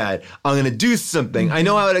call my dad. I'm going to do something. I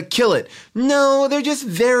know how to kill it. No, they're just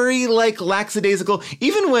very like lackadaisical.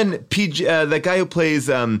 Even when that guy who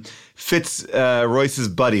plays Fitz Royce's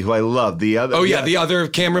buddy, who I love, the other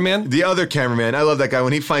cameraman. The other cameraman. I love that guy.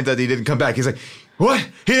 When he finds out he didn't come back, he's like, what?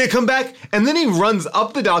 He didn't come back? And then he runs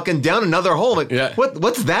up the dock and down another hole. Like,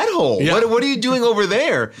 what's that hole? Yeah. What are you doing over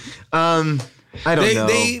there? I don't know.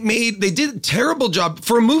 They did a terrible job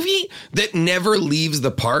for a movie that never leaves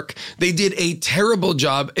the park. They did a terrible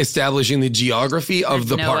job establishing the geography of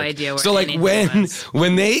the park. Idea where so like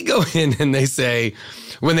when they go in and they say,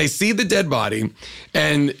 when they see the dead body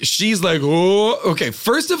and she's like, oh, okay.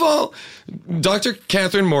 First of all, Dr.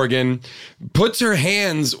 Catherine Morgan puts her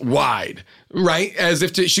hands wide. Right? As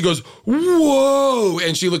if she goes, whoa,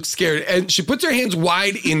 and she looks scared. And she puts her hands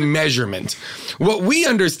wide in measurement. What we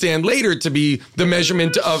understand later to be the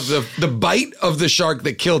measurement of the bite of the shark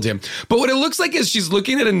that killed him. But what it looks like is she's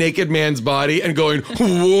looking at a naked man's body and going,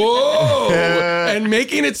 whoa, and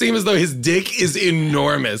making it seem as though his dick is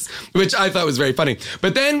enormous, which I thought was very funny.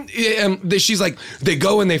 But then she's like, they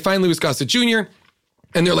go and they find Louis Gossett Jr.,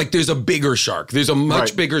 and they're like, there's a bigger shark. There's a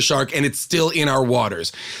much bigger shark, and it's still in our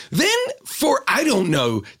waters. Then for,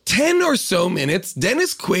 10 or so minutes,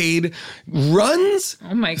 Dennis Quaid runs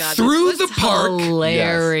through the park.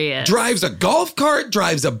 Hilarious. Drives a golf cart,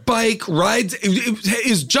 drives a bike,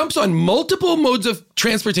 jumps on multiple modes of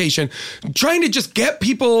transportation, trying to just get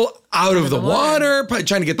people out of the water,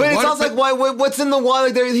 trying to get the water. But it's also like, what's in the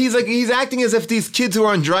water? He's acting as if these kids who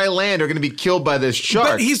are on dry land are going to be killed by this shark.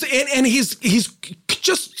 But he's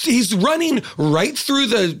running right through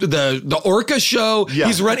the orca show. Yeah.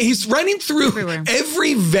 He's running through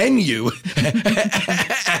every venue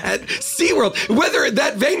at SeaWorld, whether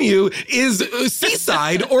that venue is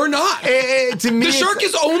seaside or not. To me, the shark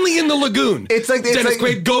is only in the lagoon. Dennis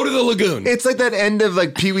Quaid, go to the lagoon. It's like that end of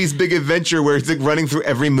like Pee-wee's Big Adventure where he's like running through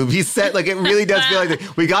every movie he's set. Like, it really does feel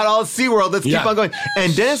like we got all SeaWorld. Let's keep on going.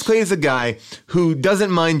 And Dennis Quaid is a guy who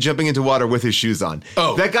doesn't mind jumping into water with his shoes on.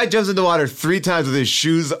 Oh. That guy jumps into water 3 times with his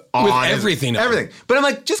shoes on. With everything on. Everything. But I'm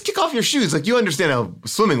like, just kick off your shoes. Like, you understand how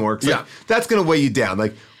swimming works. Like, Yeah. that's going to weigh you down.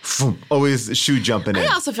 Like, always shoe jumping in.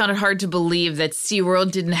 I also found it hard to believe that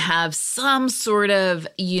SeaWorld didn't have some sort of,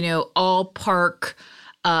 all park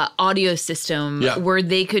audio system where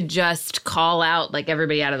they could just call out like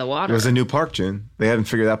everybody out of the water. It was a new park, June. They haven't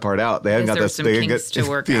figured that part out. They haven't got There were this. some They kinks get to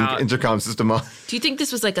work the out. intercom system on. Do you think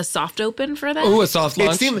this was like a soft open for them? Oh, a soft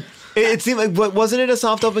launch. It seemed like, wasn't it a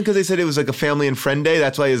soft open because they said it was like a family and friend day?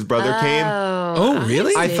 That's why his brother came. Oh,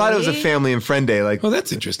 really? I thought it was a family and friend day. Like, Oh,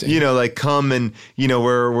 that's interesting. like come and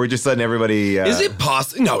we're just letting everybody. Is it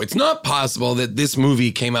possible? No, it's not possible that this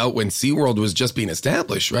movie came out when SeaWorld was just being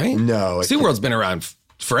established, right? No, it SeaWorld's been around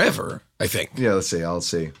forever, I think. Yeah, let's see. I'll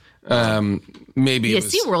see. Maybe Yeah, it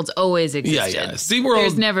was, SeaWorld's always existed. Yeah. SeaWorld.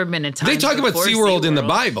 There's never been a time. They talk about before SeaWorld in the SeaWorld.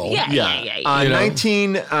 Bible. Yeah.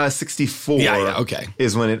 1964 okay.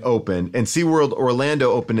 is when it opened. And SeaWorld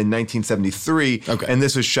Orlando opened in 1973. Okay. And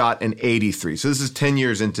this was shot in 83. So this is 10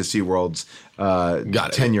 years into SeaWorld's Got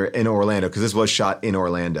it. tenure in Orlando, because this was shot in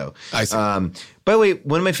Orlando. I see. By the way,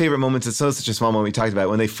 one of my favorite moments, it's such a small moment, we talked about it,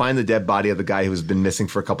 when they find the dead body of the guy who's been missing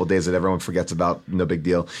for a couple days that everyone forgets about, no big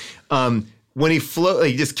deal. When he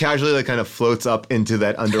he just casually kind of floats up into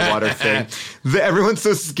that underwater thing. Everyone's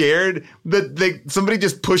so scared that somebody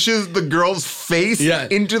just pushes the girl's face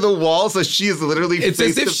into the wall, so she is literally. It's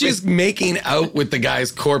as if she's making out with the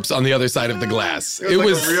guy's corpse on the other side of the glass. It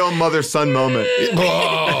was a real mother-son moment.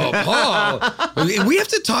 Oh, Paul. We have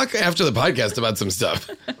to talk after the podcast about some stuff.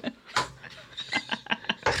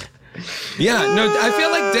 Yeah, no, I feel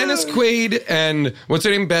like Dennis Quaid and what's her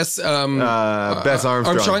name, Bess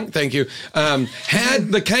Armstrong. Thank you.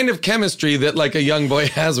 Had the kind of chemistry that like a young boy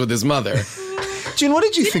has with his mother. June, what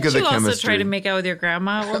did you think of the Did you also chemistry? try to make out with your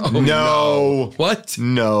grandma? No. What?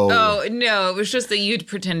 No. Oh, no. It was just that you'd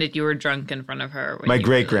pretended you were drunk in front of her. My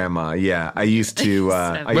great grandma, yeah. I used to.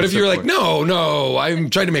 But if you were like, no, I'm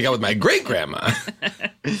trying to make out with my great grandma.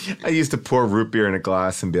 I used to pour root beer in a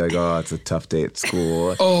glass and be like, oh, it's a tough day at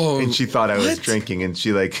school. Oh, and she thought I was what? drinking, and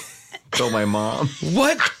she told my mom.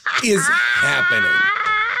 What is happening?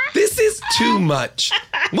 This is too much.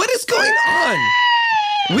 What is going on?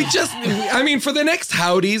 For the next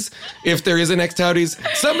Howdies, if there is a next Howdies,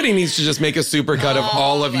 somebody needs to just make a supercut of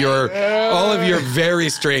all of your very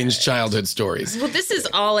strange childhood stories. Well, this is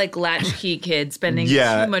all like latchkey kids spending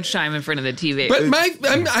too much time in front of the TV. But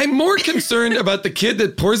I'm more concerned about the kid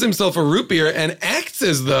that pours himself a root beer and acts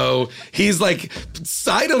as though he's like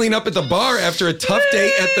sidling up at the bar after a tough day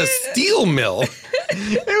at the steel mill.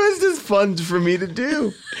 It was just fun for me to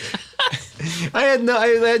do. I had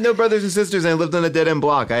no brothers and sisters, and I lived on a dead end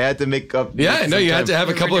block. I had to make up. Yeah, no, you had to have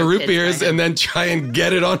a couple of root beers and then try and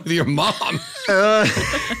get it on with your mom.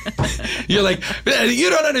 You're like, you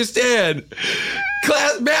don't understand.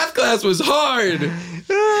 Math class was hard.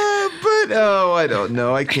 I don't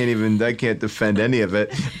know. I can't defend any of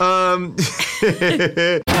it.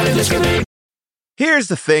 Here's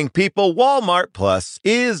the thing, people. Walmart Plus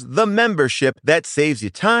is the membership that saves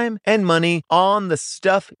you time and money on the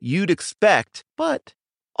stuff you'd expect, but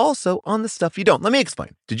also on the stuff you don't. Let me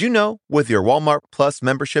explain. Did you know with your Walmart Plus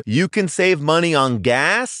membership, you can save money on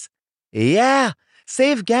gas? Yeah.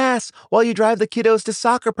 Save gas while you drive the kiddos to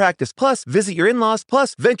soccer practice, plus visit your in-laws,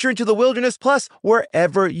 plus venture into the wilderness, plus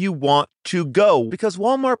wherever you want to go. Because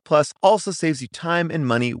Walmart Plus also saves you time and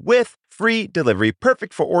money with free delivery,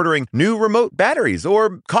 perfect for ordering new remote batteries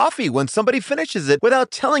or coffee when somebody finishes it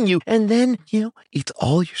without telling you, and then, eats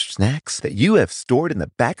all your snacks that you have stored in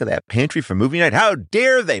the back of that pantry for movie night. How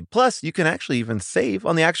dare they? Plus, you can actually even save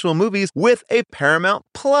on the actual movies with a Paramount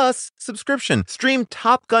Plus subscription. Stream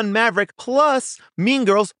Top Gun Maverick plus Mean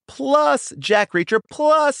Girls plus Jack Reacher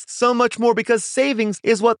plus so much more, because savings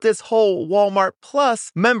is what this whole Walmart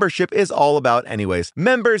Plus membership is all about anyways.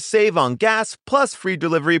 Members save on gas plus free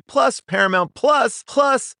delivery plus Paramount plus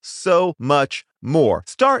so much more.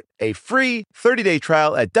 Start a free 30-day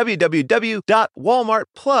trial at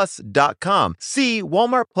www.walmartplus.com. See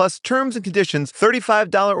Walmart Plus terms and conditions.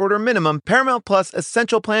 $35 order minimum. Paramount Plus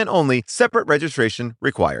essential plan only. Separate registration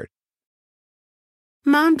required.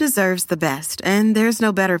 Mom deserves the best, and there's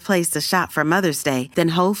no better place to shop for Mother's Day than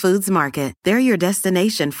Whole Foods Market. They're your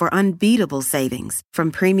destination for unbeatable savings, from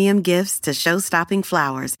premium gifts to show-stopping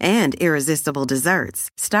flowers and irresistible desserts.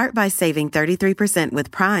 Start by saving 33% with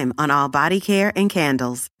Prime on all body care and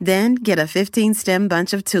candles. Then get a 15-stem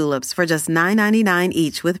bunch of tulips for just $9.99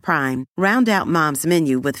 each with Prime. Round out Mom's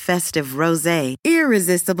menu with festive rosé,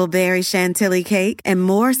 irresistible berry chantilly cake, and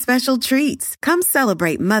more special treats. Come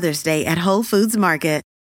celebrate Mother's Day at Whole Foods Market.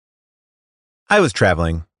 I was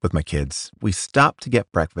traveling with my kids. We stopped to get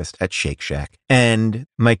breakfast at Shake Shack. And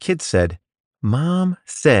my kids said, Mom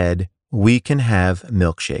said we can have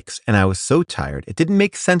milkshakes. And I was so tired. It didn't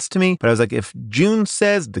make sense to me. But I was like, if June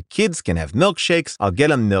says the kids can have milkshakes, I'll get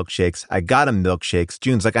them milkshakes. I got them milkshakes.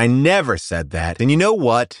 June's like, I never said that. And you know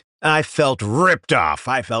what? I felt ripped off.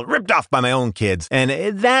 I felt ripped off by my own kids.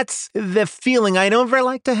 And that's the feeling I never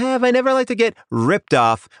like to have. I never like to get ripped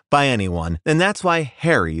off by anyone. And that's why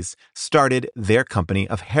Harry's started their company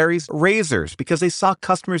of Harry's Razors, because they saw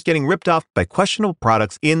customers getting ripped off by questionable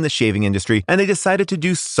products in the shaving industry, and they decided to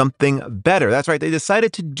do something better. That's right. They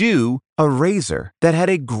decided to do a razor that had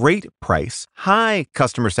a great price, high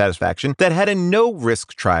customer satisfaction, that had a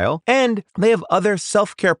no-risk trial, and they have other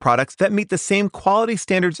self-care products that meet the same quality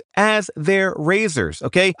standards as their razors,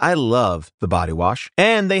 okay? I love the body wash,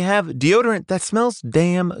 and they have deodorant that smells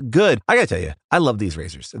damn good. I gotta tell you, I love these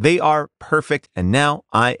razors. They are perfect, and now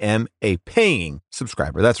I am a paying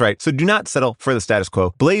subscriber. That's right. So do not settle for the status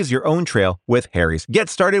quo. Blaze your own trail with Harry's. Get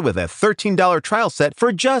started with a $13 trial set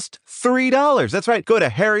for just $3. That's right. Go to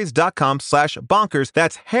harrys.com/bonkers.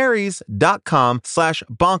 That's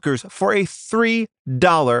harrys.com/bonkers for a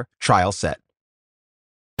 $3 trial set.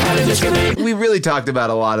 We really talked about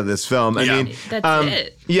a lot of this film. I mean, That's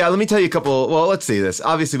it. Yeah, let me tell you a couple. Well, let's see this.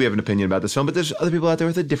 Obviously, we have an opinion about this film, but there's other people out there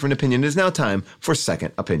with a different opinion. It is now time for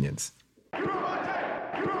second opinions. The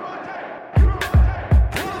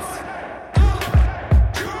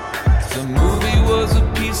movie was a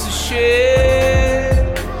piece of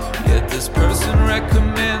shit, yet this person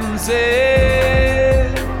recommends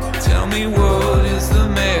it. Tell me what is the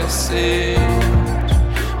message?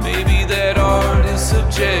 Maybe that art is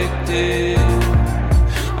subjective.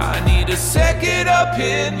 I need a second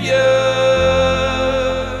opinion.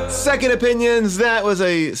 Second opinions. That was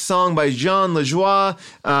a song by Jean Lajoie,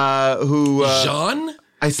 who Jean?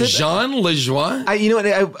 I said Jean Lajoie? You know what?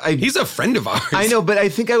 He's a friend of ours. I know, but I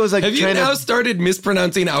think I was like Have you trying now to. started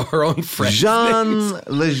mispronouncing our own friends' Jean names?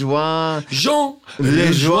 Lajoie. Jean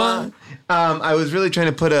Lajoie. I was really trying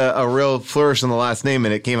to put a real flourish on the last name,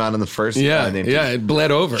 and it came out on the first name. Yeah, it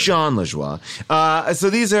bled over. Jean Lajoie.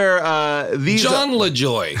 So these are John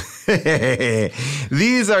LaJoy.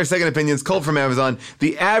 These are second opinions, culled from Amazon.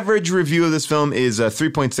 The average review of this film is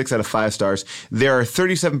 3.6 out of 5 stars. There are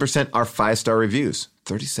 37% are 5-star reviews.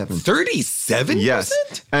 37. 37%? Yes,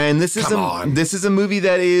 and this is a movie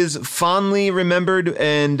that is fondly remembered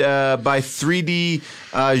and by 3D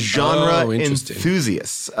genre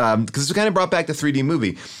enthusiasts, because it's kind of brought back the 3D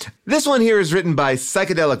movie. This one here is written by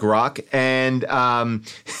Psychedelic Rock, and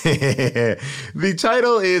the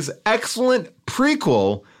title is Excellent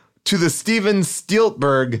Prequel to the Steven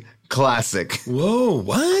Spielberg classic. Whoa,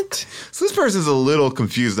 what? So this person's a little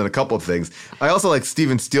confused on a couple of things. I also like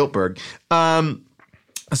Steven Spielberg.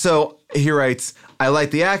 So he writes, I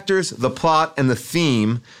like the actors, the plot, and the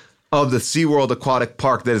theme of the SeaWorld aquatic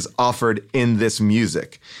park that is offered in this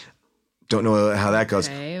music. Don't know how that goes.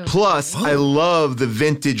 Okay. Plus, I love the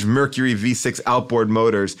vintage Mercury V6 outboard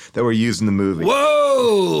motors that were used in the movie.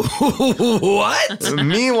 Whoa! What?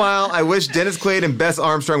 Meanwhile, I wish Dennis Quaid and Bess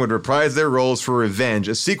Armstrong would reprise their roles for Revenge,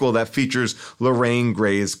 a sequel that features Lorraine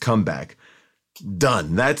Gray's comeback.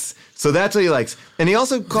 Done. That's what he likes. And he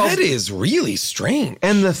also calls... That is really strange.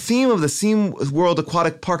 And the theme of the SeaWorld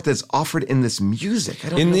aquatic park that's offered in this music.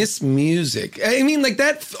 This music. I mean, like,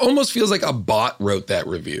 that almost feels like a bot wrote that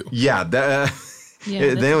review. Yeah. Then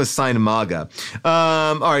it was signed MAGA.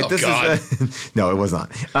 All right. This is... no, it was not.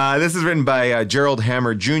 This is written by Gerald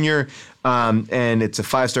Hammer Jr., and it's a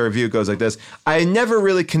 5-star review. It goes like this. I never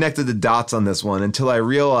really connected the dots on this one until I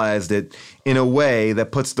realized it in a way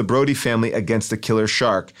that puts the Brody family against the killer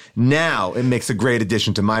shark. Now it makes a great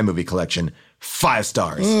addition to my movie collection. 5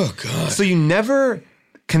 stars. Oh, God. So you never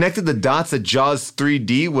connected the dots that Jaws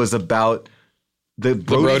 3D was about the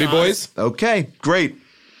Brody Boys? Okay, great.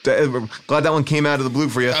 Glad that one came out of the blue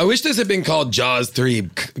for you. I wish this had been called Jaws 3,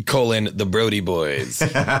 the Brody Boys.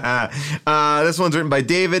 This one's written by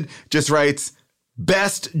David. Just writes,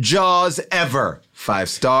 best Jaws ever. 5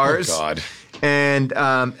 stars. Oh, God. And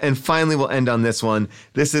finally, we'll end on this one.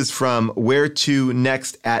 This is from Where to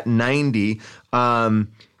Next at 90.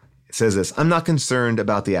 It says this, I'm not concerned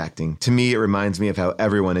about the acting. To me, it reminds me of how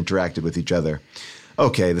everyone interacted with each other.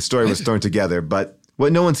 Okay, the story was thrown together, but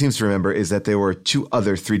what no one seems to remember is that there were 2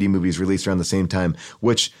 other 3D movies released around the same time,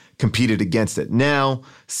 which competed against it. Now,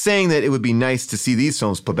 saying that it would be nice to see these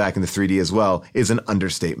films put back into 3D as well is an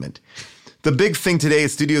understatement. The big thing today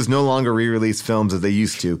is studios no longer re-release films as they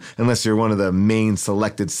used to, unless you're one of the main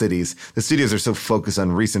selected cities. The studios are so focused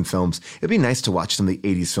on recent films. It'd be nice to watch some of the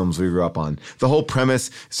 80s films we grew up on. The whole premise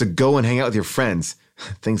is to go and hang out with your friends.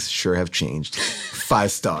 Things sure have changed.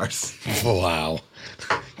 5 stars. Wow.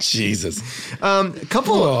 Jesus.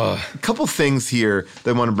 Couple things here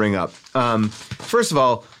that I want to bring up. First of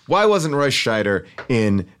all, why wasn't Roy Scheider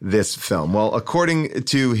in this film? Well, according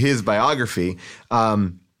to his biography,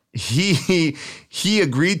 he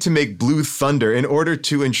agreed to make Blue Thunder in order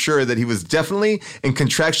to ensure that he was definitely and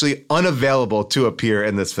contractually unavailable to appear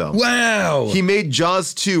in this film. Wow. He made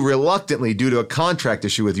Jaws 2 reluctantly due to a contract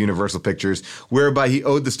issue with Universal Pictures, whereby he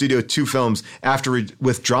owed the studio 2 films after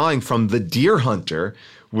withdrawing from The Deer Hunter,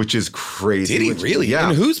 which is crazy. Did he really? Yeah.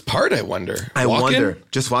 And whose part, I wonder? I wonder.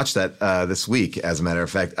 Just watched that this week, as a matter of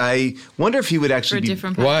fact. I wonder if he would actually For a be...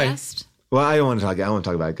 different podcast? Well, I don't want to talk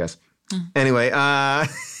about it, guys. Anyway,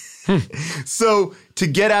 so to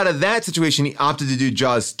get out of that situation, he opted to do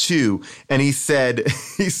Jaws 2. And he said,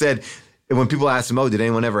 when people asked him, did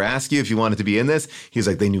anyone ever ask you if you wanted to be in this? He was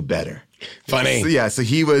like, they knew better. Funny. So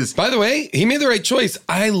he was... By the way, he made the right choice.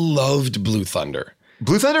 I loved Blue Thunder.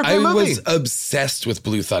 Blue Thunder, I movie. was obsessed with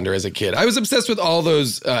Blue Thunder as a kid. I was obsessed with all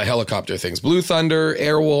those helicopter things. Blue Thunder,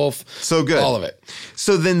 Airwolf. So good. All of it.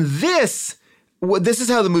 So then this is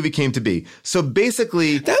how the movie came to be. So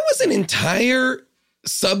basically... That was an entire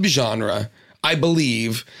subgenre, I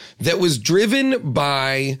believe, that was driven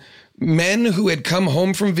by men who had come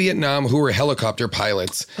home from Vietnam who were helicopter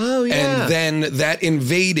pilots. Oh, yeah. And then that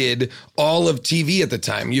invaded all of TV at the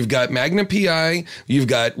time. You've got Magnum P.I., you've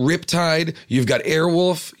got Riptide, you've got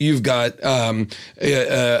Airwolf, you've got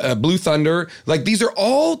Blue Thunder. Like, these are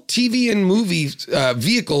all TV and movie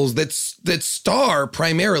vehicles that star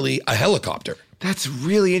primarily a helicopter. That's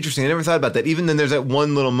really interesting. I never thought about that. Even then, there's that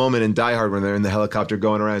one little moment in Die Hard when they're in the helicopter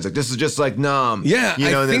going around. It's like, this is just like Nam. Yeah,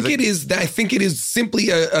 I think it is simply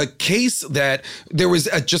a case that there was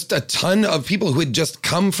just a ton of people who had just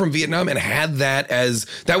come from Vietnam and had that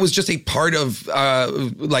was just a part of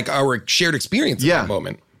like our shared experience at that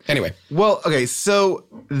moment. Anyway. Well, okay, so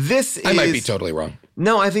I might be totally wrong.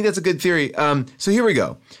 No, I think that's a good theory. So here we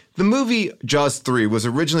go. The movie Jaws 3 was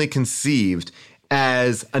originally conceived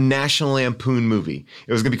as a National Lampoon movie.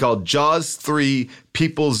 It was going to be called Jaws 3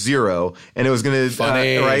 People Zero, and it was going to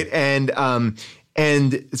right, and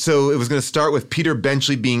so it was going to start with Peter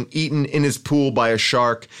Benchley being eaten in his pool by a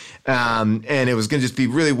shark, and it was going to just be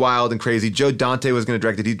really wild and crazy. Joe Dante was going to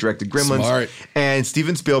direct it. He directed Gremlins. Smart. And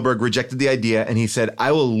Steven Spielberg rejected the idea, and he said,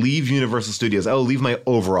 "I will leave Universal Studios. I will leave my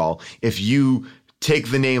overall if you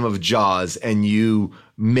take the name of Jaws and you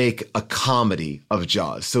make a comedy of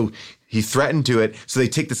Jaws." So he threatened to it. So they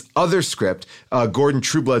take this other script, Gordon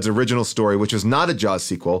Trueblood's original story, which was not a Jaws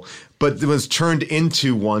sequel, but it was turned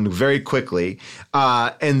into one very quickly.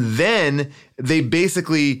 And then they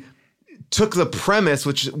basically took the premise,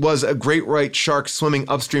 which was a great white shark swimming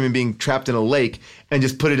upstream and being trapped in a lake, and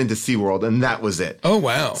just put it into SeaWorld, and that was it. Oh,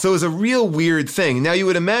 wow. So it was a real weird thing. Now, you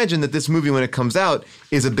would imagine that this movie, when it comes out,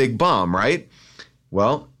 is a big bomb, right?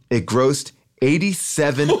 Well, it grossed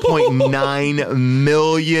 $87.9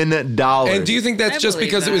 million. And do you think that's just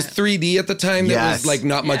because it was 3D at the time? Yes. That was like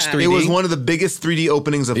not much 3D? It was one of the biggest 3D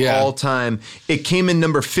openings of all time. It came in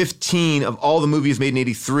number 15 of all the movies made in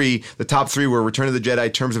 83. The top 3 were Return of the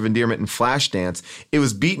Jedi, Terms of Endearment, and Flashdance. It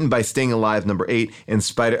was beaten by Staying Alive, number 8, and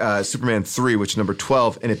Superman 3, which is number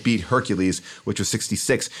 12, and it beat Hercules, which was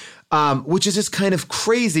 66. Which is just kind of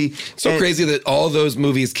crazy. So crazy that all those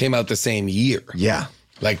movies came out the same year. Yeah.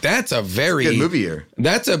 Like, that's a very good movie year.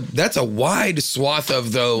 That's a wide swath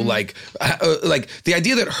of, though, like the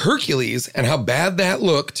idea that Hercules and how bad that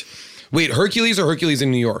looked. Wait, Hercules or Hercules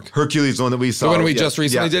in New York? Hercules, the one that we saw. The one we just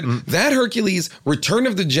recently did. Mm-hmm. That Hercules, Return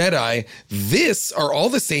of the Jedi, this are all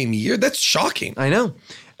the same year. That's shocking. I know.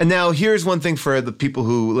 And now here's one thing for the people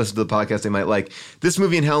who listen to the podcast they might like. This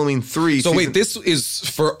movie and Halloween 3. So wait, this is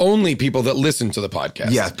for only people that listen to the podcast.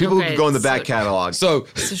 Yeah, people who go in the back catalog. So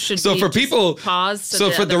for people, so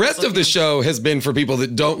for the rest of the show has been for people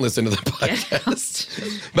that don't listen to the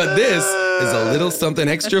podcast. But this is a little something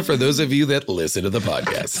extra for those of you that listen to the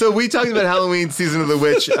podcast. So we talked about Halloween Season of the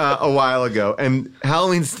Witch a while ago, and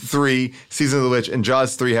Halloween 3 Season of the Witch and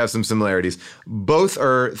Jaws 3 have some similarities. Both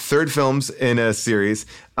are third films in a series.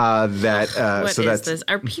 What is this?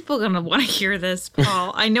 Are people going to want to hear this,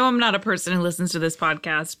 Paul? I know I'm not a person who listens to this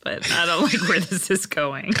podcast, but I don't like where this is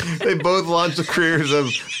going. They both launched the careers of.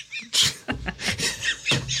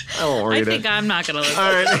 I think I'm not going to listen.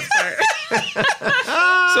 All right.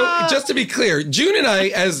 So just to be clear, June and I,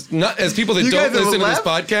 as people that don't listen to this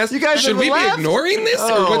podcast, should we be ignoring this,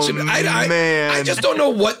 or what should I just don't know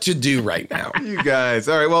what to do right now. You guys,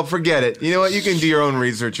 all right. Well, forget it. You know what? You can do your own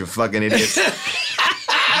research, you fucking idiots.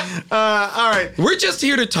 All right. We're just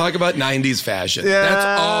here to talk about 90s fashion. Yeah.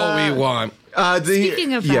 That's all we want.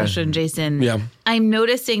 Speaking of fashion, Jason, I'm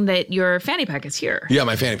noticing that your fanny pack is here. Yeah,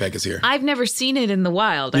 my fanny pack is here. I've never seen it in the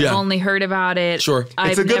wild. I've only heard about it. Sure.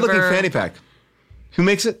 It's a good-looking fanny pack. Who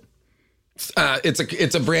makes it?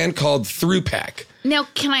 It's a brand called Through Pack. Now,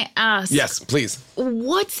 can I ask? Yes, please.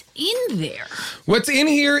 What's in there? What's in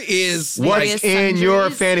here is... What's in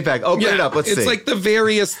your fanny pack? Open it up. Let's see. It's like the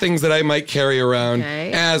various things that I might carry around.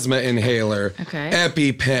 Okay. Asthma inhaler. Okay.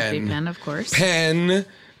 EpiPen. EpiPen, of course. Pen.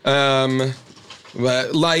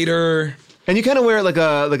 Lighter. And you kind of wear it like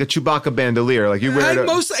a Chewbacca bandolier. Like you wear it.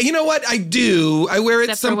 You know what? I do. I wear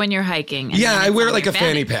it for when you're hiking. Yeah, I wear it like a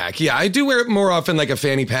fanny pack. Yeah, I do wear it more often like a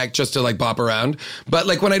fanny pack just to like bop around. But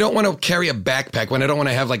like when I don't want to carry a backpack, when I don't want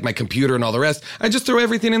to have like my computer and all the rest, I just throw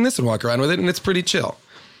everything in this and walk around with it, and it's pretty chill.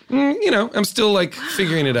 I'm still like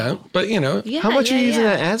figuring it out. But how much are you using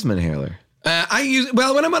that asthma inhaler?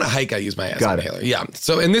 When I'm on a hike, I use my asthma inhaler. Yeah.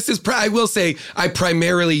 So, and this is, I will say, I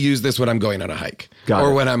primarily use this when I'm going on a hike.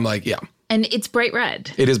 When I'm like, And it's bright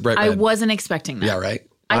red. It is bright red. I wasn't expecting that. Yeah, right.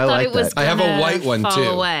 I thought it was. I have a white one too.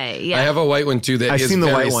 Away. Yeah. I have a white one too that is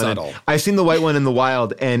very subtle. I've seen the white one in the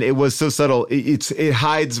wild, and it was so subtle. It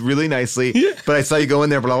hides really nicely. Yeah. But I saw you go in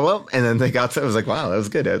there, blah blah blah, and then they got. I was like, wow, that was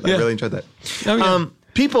good. I really enjoyed that. Oh, yeah.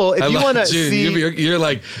 People, if you want to see, you're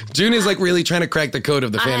like June is like really trying to crack the code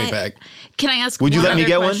of the fanny pack. Can I ask? Would you let me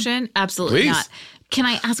get question? One? Absolutely not. Can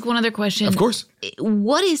I ask one other question? Of course.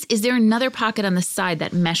 What is there another pocket on the side,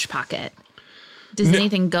 that mesh pocket? Does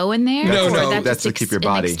anything go in there? No. That's to keep your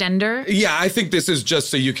body. An extender? Yeah, I think this is just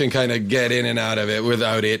so you can kind of get in and out of it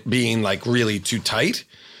without it being like really too tight.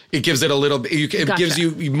 It gives it a little bit, it gives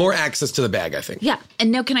you more access to the bag, I think. Yeah.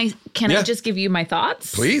 And now can I just give you my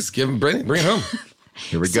thoughts? Please, bring it home.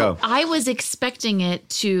 Here we go. I was expecting it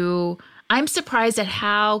to, I'm surprised at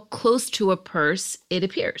how close to a purse it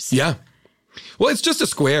appears. Yeah. Well, it's just a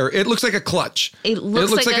square. It looks like a clutch. It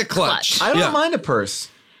looks like a clutch. I don't mind a purse.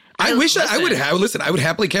 I wish I would have. Listen, I would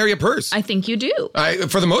happily carry a purse. I think you do.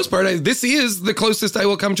 For the most part, this is the closest I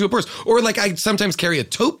will come to a purse. Or like I sometimes carry a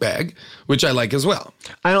tote bag, which I like as well.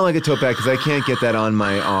 I don't like a tote bag because I can't get that on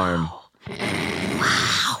my arm.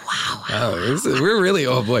 Wow, we're really,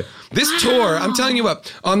 oh boy. This tour, I'm telling you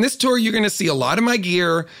what, on this tour, you're going to see a lot of my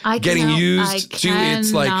gear getting used to,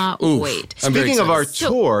 it's like, oof. Wait. Speaking of our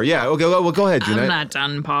tour, okay, well, go ahead, June. I'm not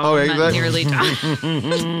done, Paul. I'm not nearly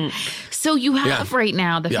done. So you have right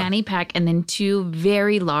now the fanny pack and then two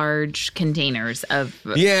very large containers of for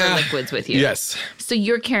liquids with you. Yes. So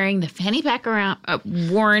you're carrying the fanny pack around,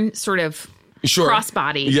 worn sort of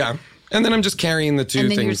crossbody. Yeah. And then I'm just carrying the two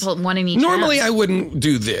things. And then you're just holding one in each Normally, hand. I wouldn't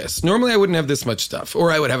do this. Normally, I wouldn't have this much stuff.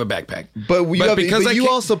 Or I would have a backpack. But you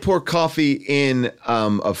also pour coffee in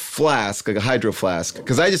a flask, like a hydro flask.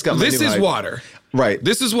 Because I just got my This is water. Right.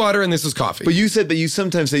 This is water and this is coffee. But you said that you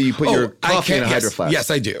sometimes say you put your coffee in a hydro flask.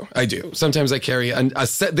 Yes, I do. Sometimes I carry a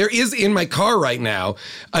set. There is in my car right now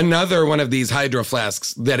another one of these hydro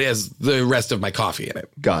flasks that has the rest of my coffee in it.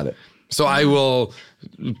 Got it. So I will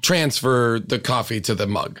transfer the coffee to the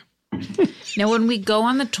mug. Now, when we go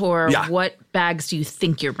on the tour, what bags do you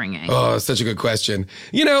think you're bringing? Oh, such a good question.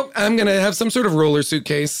 I'm going to have some sort of roller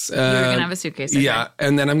suitcase. You're going to have a suitcase. Okay. Yeah.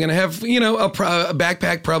 And then I'm going to have, a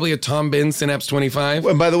backpack, probably a Tom Bin Synapse 25.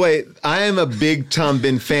 And by the way, I am a big Tom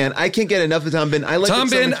Bin fan. I can't get enough of Tom Bin. I like Tom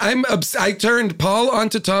Bin. I turned Paul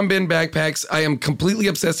onto Tom Bin backpacks. I am completely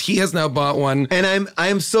obsessed. He has now bought one. And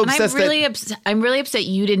I'm so obsessed. I'm really upset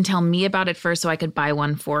you didn't tell me about it first so I could buy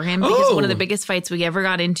one for him. Because one of the biggest fights we ever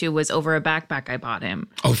got into was over a backpack I bought him.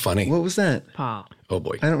 Oh, funny. What was that? Paul. Oh,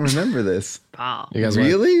 boy. I don't remember this. Paul. You guys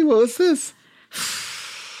really? What was this?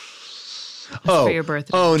 For your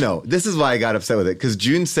birthday. Oh, no. This is why I got upset with it. Because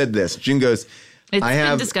June said this. June goes, It's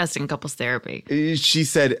been discussing couples therapy. She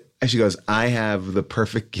goes, I have the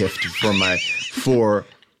perfect gift for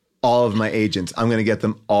all of my agents. I'm going to get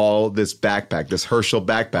them all this backpack, this Herschel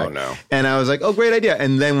backpack. Oh, no. And I was like, oh, great idea.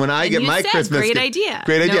 And then when I get my Christmas great gift, idea.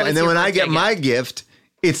 Great idea. No, and then when I get my gift,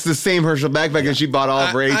 It's the same Herschel backpack that she bought all of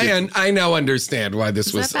her agents. I now understand why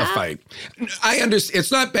this was that a bad? fight. I understand.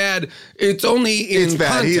 It's not bad. It's only in It's bad.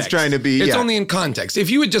 context. He's trying to be- It's yeah. only in context.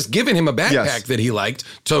 If you had just given him a backpack Yes. that he liked,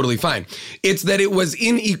 totally fine. It's that it was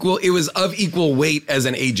of equal weight as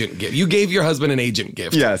an agent gift. You gave your husband an agent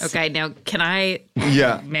gift. Yes. Okay, now can I?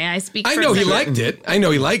 Yeah. May I speak? I for a know he second? liked it. I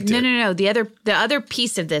know he liked it. No. The other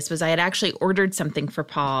piece of this was I had actually ordered something for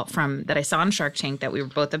Paul that I saw on Shark Tank that we were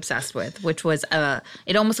both obsessed with, which was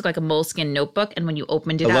it almost looked like a moleskin notebook, and when you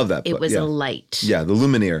opened it I up, love that it book, was yeah. a light. Yeah, the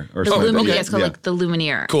Lumineer or The something. Lumineer, like that. it's called Yeah. like the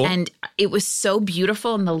Lumineer. Cool. And it was so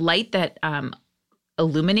beautiful, and the light that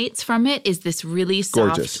illuminates from it is this really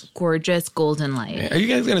soft, gorgeous golden light. Are you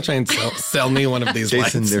guys going to try and sell me one of these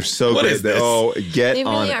Jason, lights? they're so What good. is this? Get They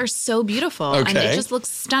on really it. are so beautiful, and Okay. it just looks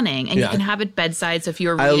stunning. And Yeah. you can have it bedside, so if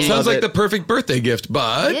you're I reading, love Sounds like it. the perfect birthday gift,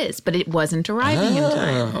 but it is, but it wasn't arriving in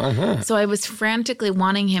time. So I was frantically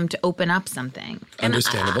wanting him to open up something. And,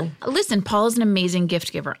 Understandable. listen, Paul is an amazing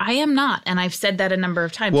gift giver. I am not, and I've said that a number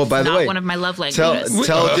of times. Well, It's by the not way, one of my love tell languages.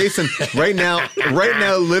 Jason right now,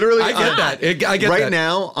 literally. I get that. I get right that.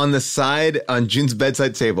 now on the side on June's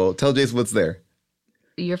bedside table. Tell Jason what's there.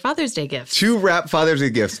 Your Father's Day gift. 2 wrapped Father's Day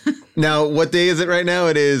gifts. Now, what day is it right now?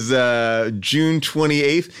 It is June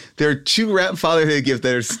 28th. There are 2 wrapped Father's Day gifts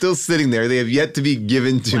that are still sitting there. They have yet to be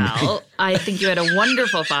given to me. Well, I think you had a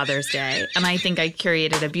wonderful Father's Day, and I think I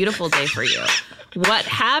curated a beautiful day for you. What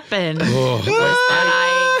happened was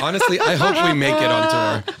that Honestly, I hope we make it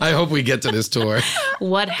on tour. I hope we get to this tour.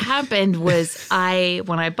 what happened was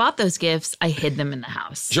when I bought those gifts, I hid them in the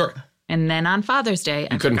house. Sure. And then on Father's Day,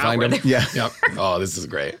 I Couldn't forgot find where them. they were. Yeah. Yep. Oh, this is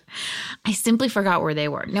great. I simply forgot where they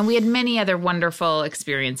were. Now, we had many other wonderful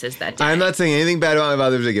experiences that day. I'm not saying anything bad about my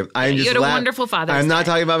Father's Day gift. I'm You just had a wonderful Father's I'm not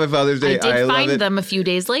Day. talking about my Father's Day. I did love find it. them a few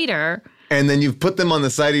days later. And then you've put them on the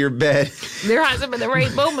side of your bed. There hasn't been the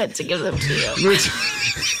right moment to give them to you. Which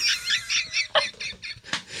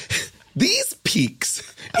These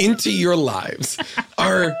peeks into your lives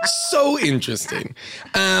are so interesting.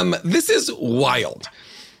 This is wild.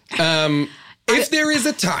 If there is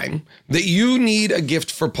a time that you need a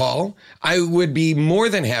gift for Paul, I would be more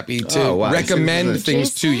than happy to Oh, wow. recommend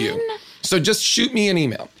things to Jason? you. So just shoot me an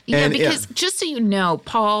email. Yeah, And, because just so you know,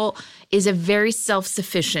 Paul is a very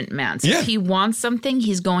self-sufficient man. So Yeah. if he wants something,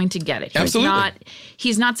 he's going to get it. Absolutely.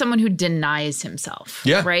 He's not someone who denies himself.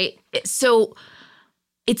 Yeah. Right? So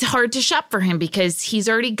it's hard to shop for him because he's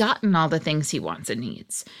already gotten all the things he wants and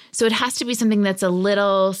needs. So it has to be something that's a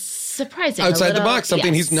little surprising. Outside the box,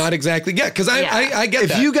 something yes. he's not exactly because I get if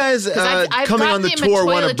that. you guys I've coming gotten on the him a tour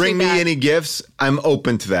want to toiletry bring me bag. any gifts, I'm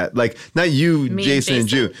open to that. Like not you, Me and Jason and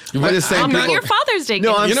June. Jason? I'm just saying I'll bring people. your Father's Day No,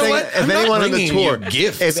 gift. I'm You know saying what? if I'm not anyone on the bringing tour, you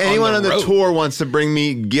gifts if on anyone the on the road. tour wants to bring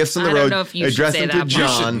me gifts on the I don't road, know if you should address say them to that, but- You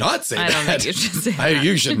John. should not say I that. don't think you should say that.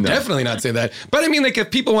 You should definitely not say that. But I mean, like,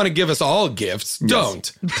 if people want to give us all gifts, don't.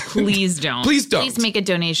 Please don't. Please don't. Please make a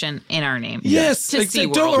donation in our name. Yes, To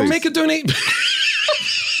SeaWorld. don't or make a donate.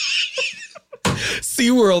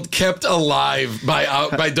 SeaWorld kept alive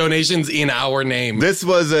by donations in our name. This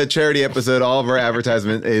was a charity episode. All of our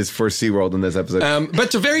advertisement is for SeaWorld in this episode.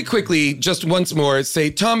 But to very quickly, just once more, say,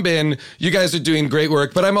 Tom Bin, you guys are doing great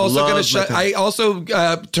work. But I'm also Love going to my Tom. I also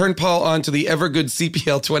turned Paul on to the Evergood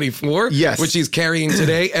CPL 24, Yes. which he's carrying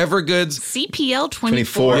today. Evergood's. CPL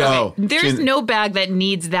 24. 24. Oh, There's June. no bag that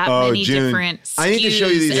needs that many June. different SKUs. I need to show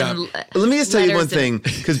you these. and Let me just tell you one letters and-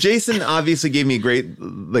 thing, because Jason obviously gave me a great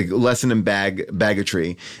lesson in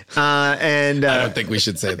baggatry, and I don't think we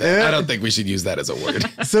should say that. I don't think we should use that as a word.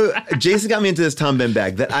 So Jason got me into this Tom Ben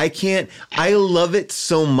bag that I love it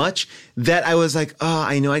so much that I was like, oh,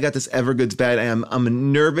 I know I got this Evergoods bag.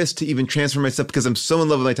 I'm nervous to even transfer myself because I'm so in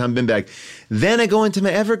love with my Tom Ben bag. Then I go into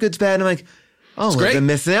my Evergoods bag and I'm like, oh, great. I've been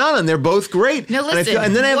missing out on. They're both great. Now, and, listen,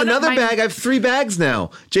 and then I have one of another my- bag. I have 3 bags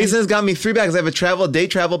now. Jason has got me 3 bags. I have a day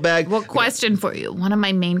travel bag. Well, question for you. One of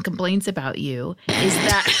my main complaints about you is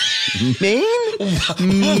that Maine? One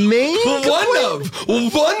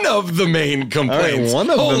of the main complaints. one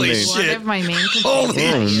of the Holy main. one shit. of my main complaints Holy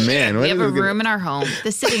about you man, is what we have is a it gonna- room in our home,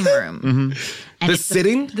 the sitting room. And The it's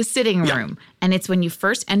sitting? The sitting room. And it's when you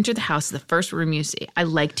first enter the house, the first room you see. I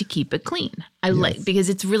like to keep it clean. Because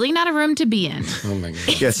it's really not a room to be in. Oh my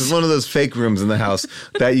God. Yes, it's one of those fake rooms in the house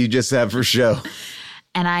that you just have for show.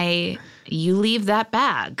 And you leave that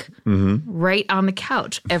bag right on the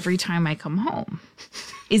couch every time I come home.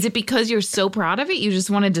 Is it because you're so proud of it? You just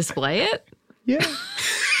want to display it? Yeah.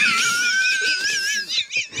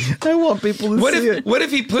 I want people to see it. What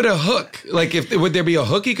if he put a hook? Like, would there be a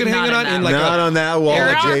hook he could hang it on? Not on that wall,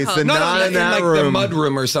 Jason. Not in that room. The mud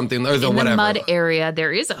room or something, or the in whatever. the mud area,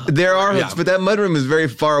 there is a hook. There are hooks, but that mud room is very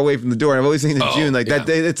far away from the door. And I've always seen to June that.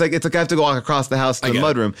 It's like I have to go walk across the house to the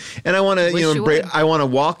mud room, and I want to I want to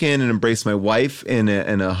walk in and embrace my wife in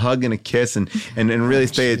a hug and a kiss, and really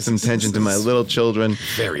pay some attention to my little children.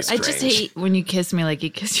 Very strange. I just hate when you kiss me like you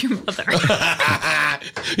kiss your mother.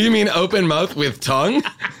 You mean open mouth with tongue?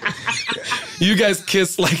 You guys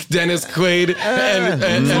kiss like Dennis Quaid and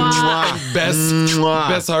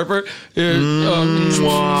Bess Harper.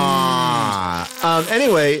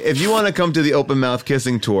 Anyway, if you want to come to the open mouth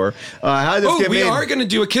kissing tour, how did this get made? We are going to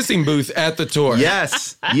do a kissing booth at the tour.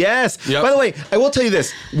 Yes. Yep. By the way, I will tell you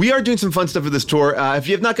this. We are doing some fun stuff for this tour. If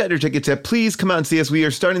you have not gotten your tickets yet, please come out and see us. We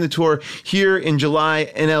are starting the tour here in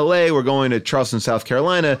July in LA. We're going to Charleston, South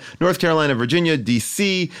Carolina, North Carolina, Virginia,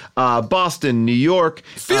 DC, Boston, New York.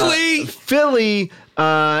 Philly.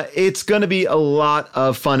 It's going to be a lot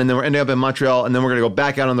of fun. And then we're ending up in Montreal, and then we're going to go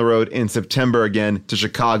back out on the road in September again to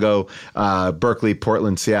Chicago, Berkeley,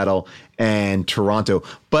 Portland, Seattle, and Toronto.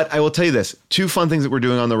 But I will tell you this, 2 fun things that we're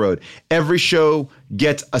doing on the road. Every show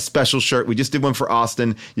gets a special shirt. We just did one for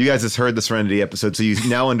Austin. You guys just heard the Serenity episode, so you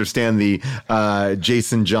now understand the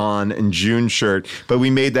Jason, John, and June shirt. But we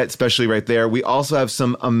made that specially right there. We also have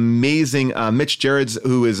some amazing, Mitch Gerrits,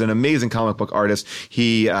 who is an amazing comic book artist.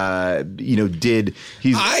 He,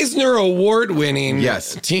 he's Eisner Award-winning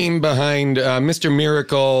team behind Mr.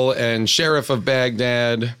 Miracle and Sheriff of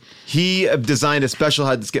Baghdad. He designed a special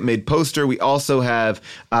How Did This Get Made poster. We also have...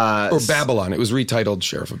 or Babylon. It was retitled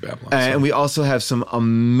Sheriff of Babylon. And we also have some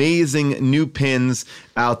amazing new pins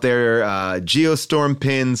out there. Geostorm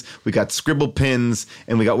pins. We got Scribble pins.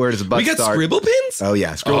 And we got Where Does the Butt Start? We got Scribble pins? Oh,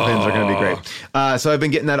 yeah. Scribble pins are going to be great. So I've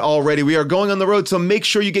been getting that all ready. We are going on the road, so make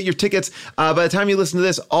sure you get your tickets. By the time you listen to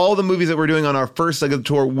this, all the movies that we're doing on our first leg of the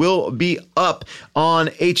tour will be up on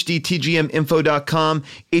hdtgminfo.com.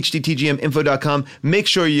 hdtgminfo.com. Make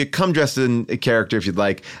sure you come dressed in a character if you'd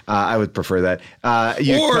like. I would prefer that.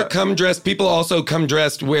 Come dressed. People also come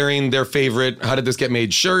dressed wearing their favorite How Did This Get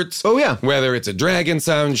Made shirts. Oh, yeah. Whether it's a Dragon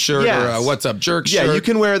Sound shirt or a What's Up Jerk shirt. Yeah, you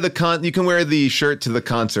can wear the shirt to the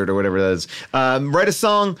concert or whatever that is. Write a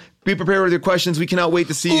song. Be prepared with your questions. We cannot wait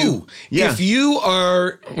to see you. If you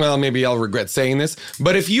are, well, maybe I'll regret saying this,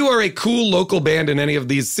 but if you are a cool local band in any of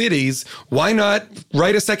these cities, why not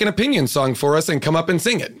write a Second Opinion song for us and come up and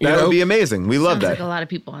sing it? That would be amazing. We love that. Like a lot of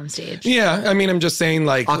people on stage. Yeah, I mean, I'm just saying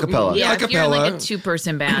like... Acapella. Yeah, if you're like a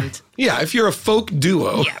 2-person band. Yeah, if you're a folk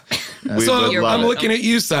duo. Yeah. So I'm looking at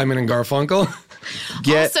you, Simon and Garfunkel.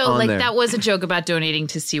 Also, like, that was a joke about donating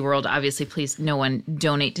to SeaWorld. Obviously, please, no one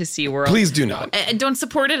donate to SeaWorld. Please do not. And don't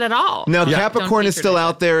support it at all. No, Capricorn is still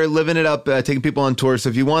out there living it up, taking people on tour. So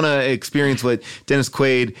if you want to experience what Dennis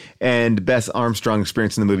Quaid and Bess Armstrong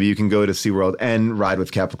experienced in the movie, you can go to SeaWorld and ride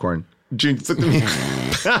with Capricorn. June, look at me.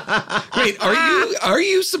 Wait, are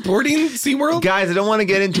you supporting SeaWorld? Guys, I don't want to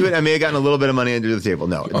get into it. I may have gotten a little bit of money under the table.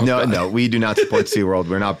 No, we do not support SeaWorld.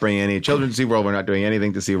 We're not bringing any children to SeaWorld. We're not doing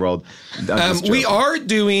anything to SeaWorld. We are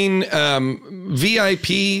doing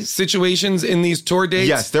VIP situations in these tour dates.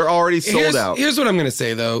 Yes, they're already sold out. Here's what I'm going to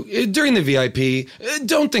say, though. During the VIP,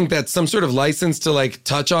 don't think that's some sort of license to, like,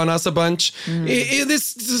 touch on us a bunch. The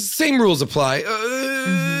same rules apply.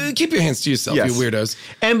 Keep your hands to yourself, you weirdos.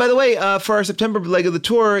 And by the way, for our September leg of the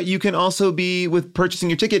tour, you can also be, with purchasing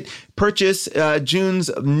your ticket, purchase June's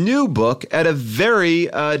new book at a very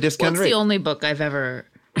discounted rate. It's the only book I've ever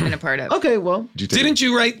been a part of. Okay, well. Didn't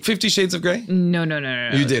you write 50 Shades of Grey? No.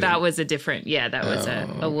 You didn't? That was a different, that was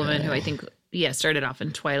a woman who I think, started off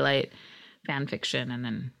in Twilight fan fiction and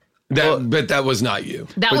then... But that was not you.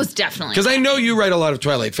 That was definitely... Because I know you write a lot of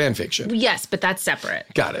Twilight fan fiction. Yes, but that's separate.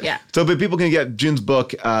 Got it. Yeah. So, but people can get June's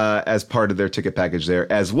book as part of their ticket package there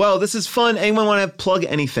as well. This is fun. Anyone want to plug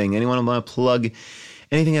anything? Anyone want to plug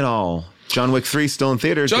anything at all? John Wick 3 still in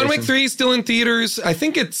theaters. John Wick 3 still in theaters. I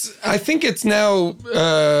think it's now.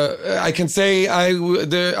 I can say I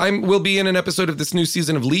will be in an episode of this new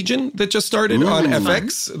season of Legion that just started on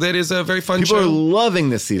FX. That is a very fun show. People are loving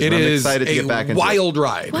this season. I'm excited to get back into it. Wild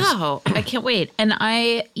ride. Wow, I can't wait. And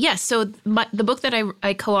so the book that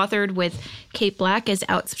I co-authored with Kate Black is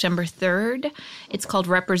out September 3rd. It's called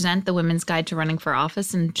Represent: The Women's Guide to Running for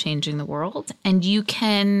Office and Changing the World. And you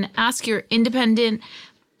can ask your independent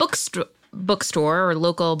bookstore or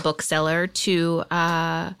local bookseller to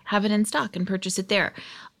have it in stock and purchase it there.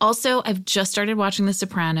 Also, I've just started watching The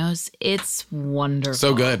Sopranos. It's wonderful.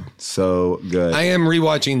 So good. So good. I am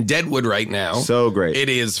rewatching Deadwood right now. So great. It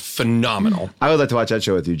is phenomenal. I would like to watch that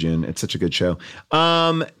show with you, June. It's such a good show.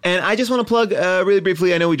 And I just want to plug really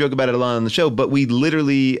briefly, I know we joke about it a lot on the show, but we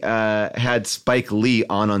literally had Spike Lee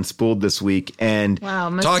on Unspooled this week. And wow,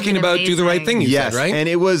 talking about Do the Right Thing, you said, right? And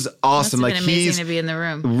it was awesome. Must have been amazing he's to be in the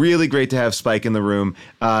room. Really great to have Spike in the room.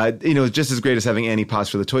 Just as great as having Annie Potts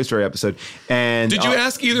for the Toy Story episode. And did you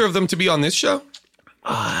ask either of them to be on this show?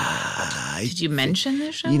 Did you mention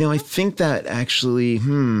this show? I think that actually,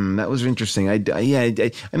 that was interesting. I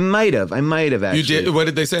might have actually. You did? What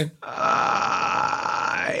did they say?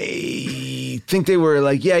 I think they were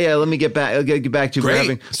like, let me get back. I'll get back to you.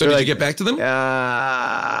 Great. So did you get back to them?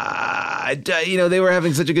 They were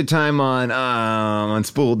having such a good time on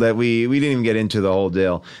Spooled that we didn't even get into the whole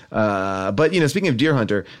deal. But speaking of Deer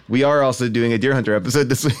Hunter, we are also doing a Deer Hunter episode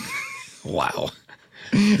this week. Wow.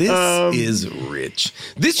 This is rich.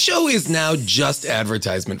 This show is now just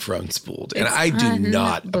advertisement for Unspooled, and I do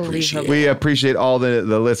not appreciate it. We appreciate all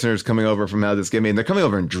the listeners coming over from How This Get Made. They're coming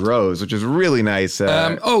over in droves, which is really nice.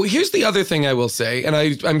 Here's the other thing I will say, and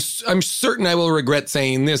I'm certain I will regret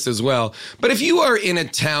saying this as well, but if you are in a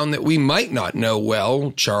town that we might not know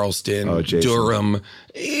well, Charleston, Durham,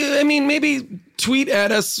 I mean, maybe tweet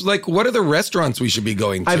at us, like, what are the restaurants we should be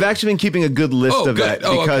going to? I've actually been keeping a good list of that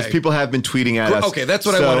because people have been tweeting at us. Okay, that's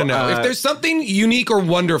what I want to know. If there's something unique or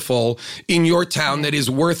wonderful in your town that is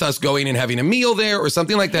worth us going and having a meal there or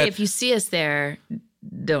something like that. If you see us there,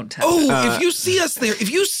 don't touch us. If you see us there,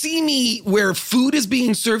 if you see me where food is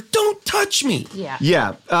being served, don't touch me. Yeah.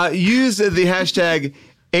 Use the hashtag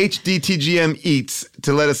HDTGM Eats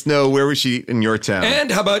to let us know where we should eat in your town. And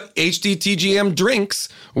how about HDTGM Drinks?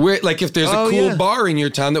 Where, like, if there's a cool bar in your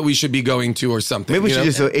town that we should be going to or something. Maybe we should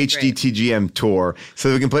just do HDTGM Tour so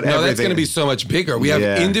that we can put everything. No, that's going to be so much bigger. We have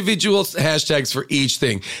individual hashtags for each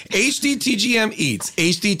thing. HDTGM Eats,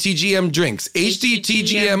 HDTGM Drinks,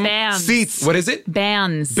 HDTGM Seats. What is it?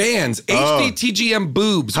 Bands. HDTGM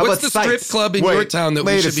Boobs. What's the strip club in your town that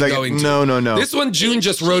we should be going to? No. This one, June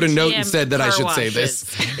just wrote a note and said that I should say this.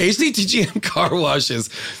 HDTGM car washes,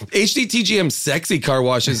 HDTGM sexy car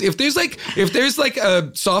washes. If there's like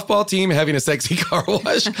a softball team having a sexy car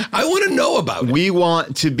wash, I want to know about it. We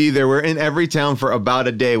want to be there. We're in every town for about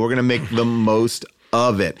a day. We're going to make the most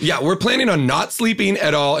of it. Yeah, we're planning on not sleeping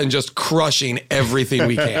at all and just crushing everything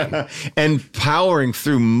we can. And powering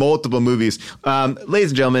through multiple movies.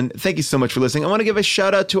 Ladies and gentlemen, thank you so much for listening. I want to give a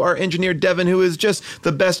shout out to our engineer, Devin, who is just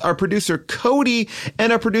the best, our producer, Cody,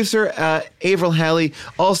 and our producer, Avril Halley,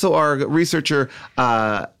 also our researcher,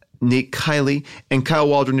 Nate Kiley, and Kyle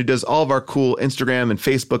Waldron, who does all of our cool Instagram and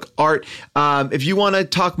Facebook art. If you want to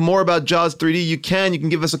talk more about Jaws 3D, you can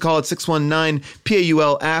give us a call at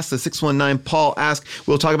 619-PAUL-ASK, the 619-PAUL-ASK.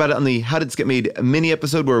 We'll talk about it on the How Did This Get Made mini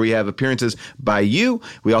episode where we have appearances by you.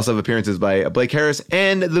 We also have appearances by Blake Harris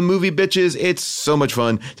and the Movie Bitches. It's so much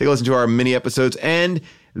fun. Take a listen to our mini episodes, and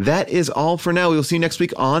that is all for now. We will see you next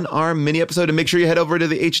week on our mini episode. And make sure you head over to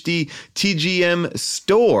the HDTGM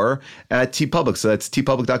store at TeePublic. So that's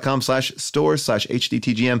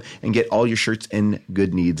teepublic.com/store/HDTGM and get all your shirts and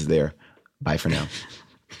good needs there. Bye for now.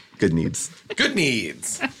 Good needs. Good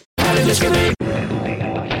needs.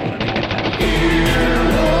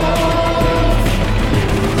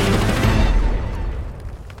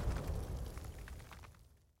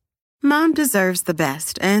 Mom deserves the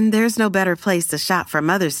best, and there's no better place to shop for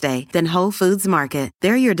Mother's Day than Whole Foods Market.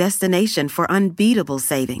 They're your destination for unbeatable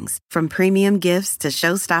savings, from premium gifts to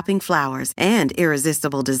show-stopping flowers and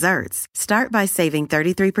irresistible desserts. Start by saving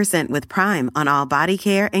 33% with Prime on all body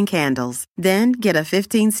care and candles. Then get a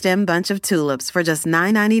 15-stem bunch of tulips for just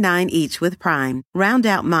 $9.99 each with Prime. Round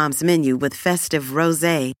out Mom's menu with festive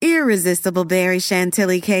rosé, irresistible berry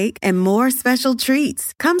chantilly cake, and more special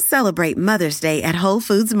treats. Come celebrate Mother's Day at Whole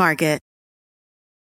Foods Market.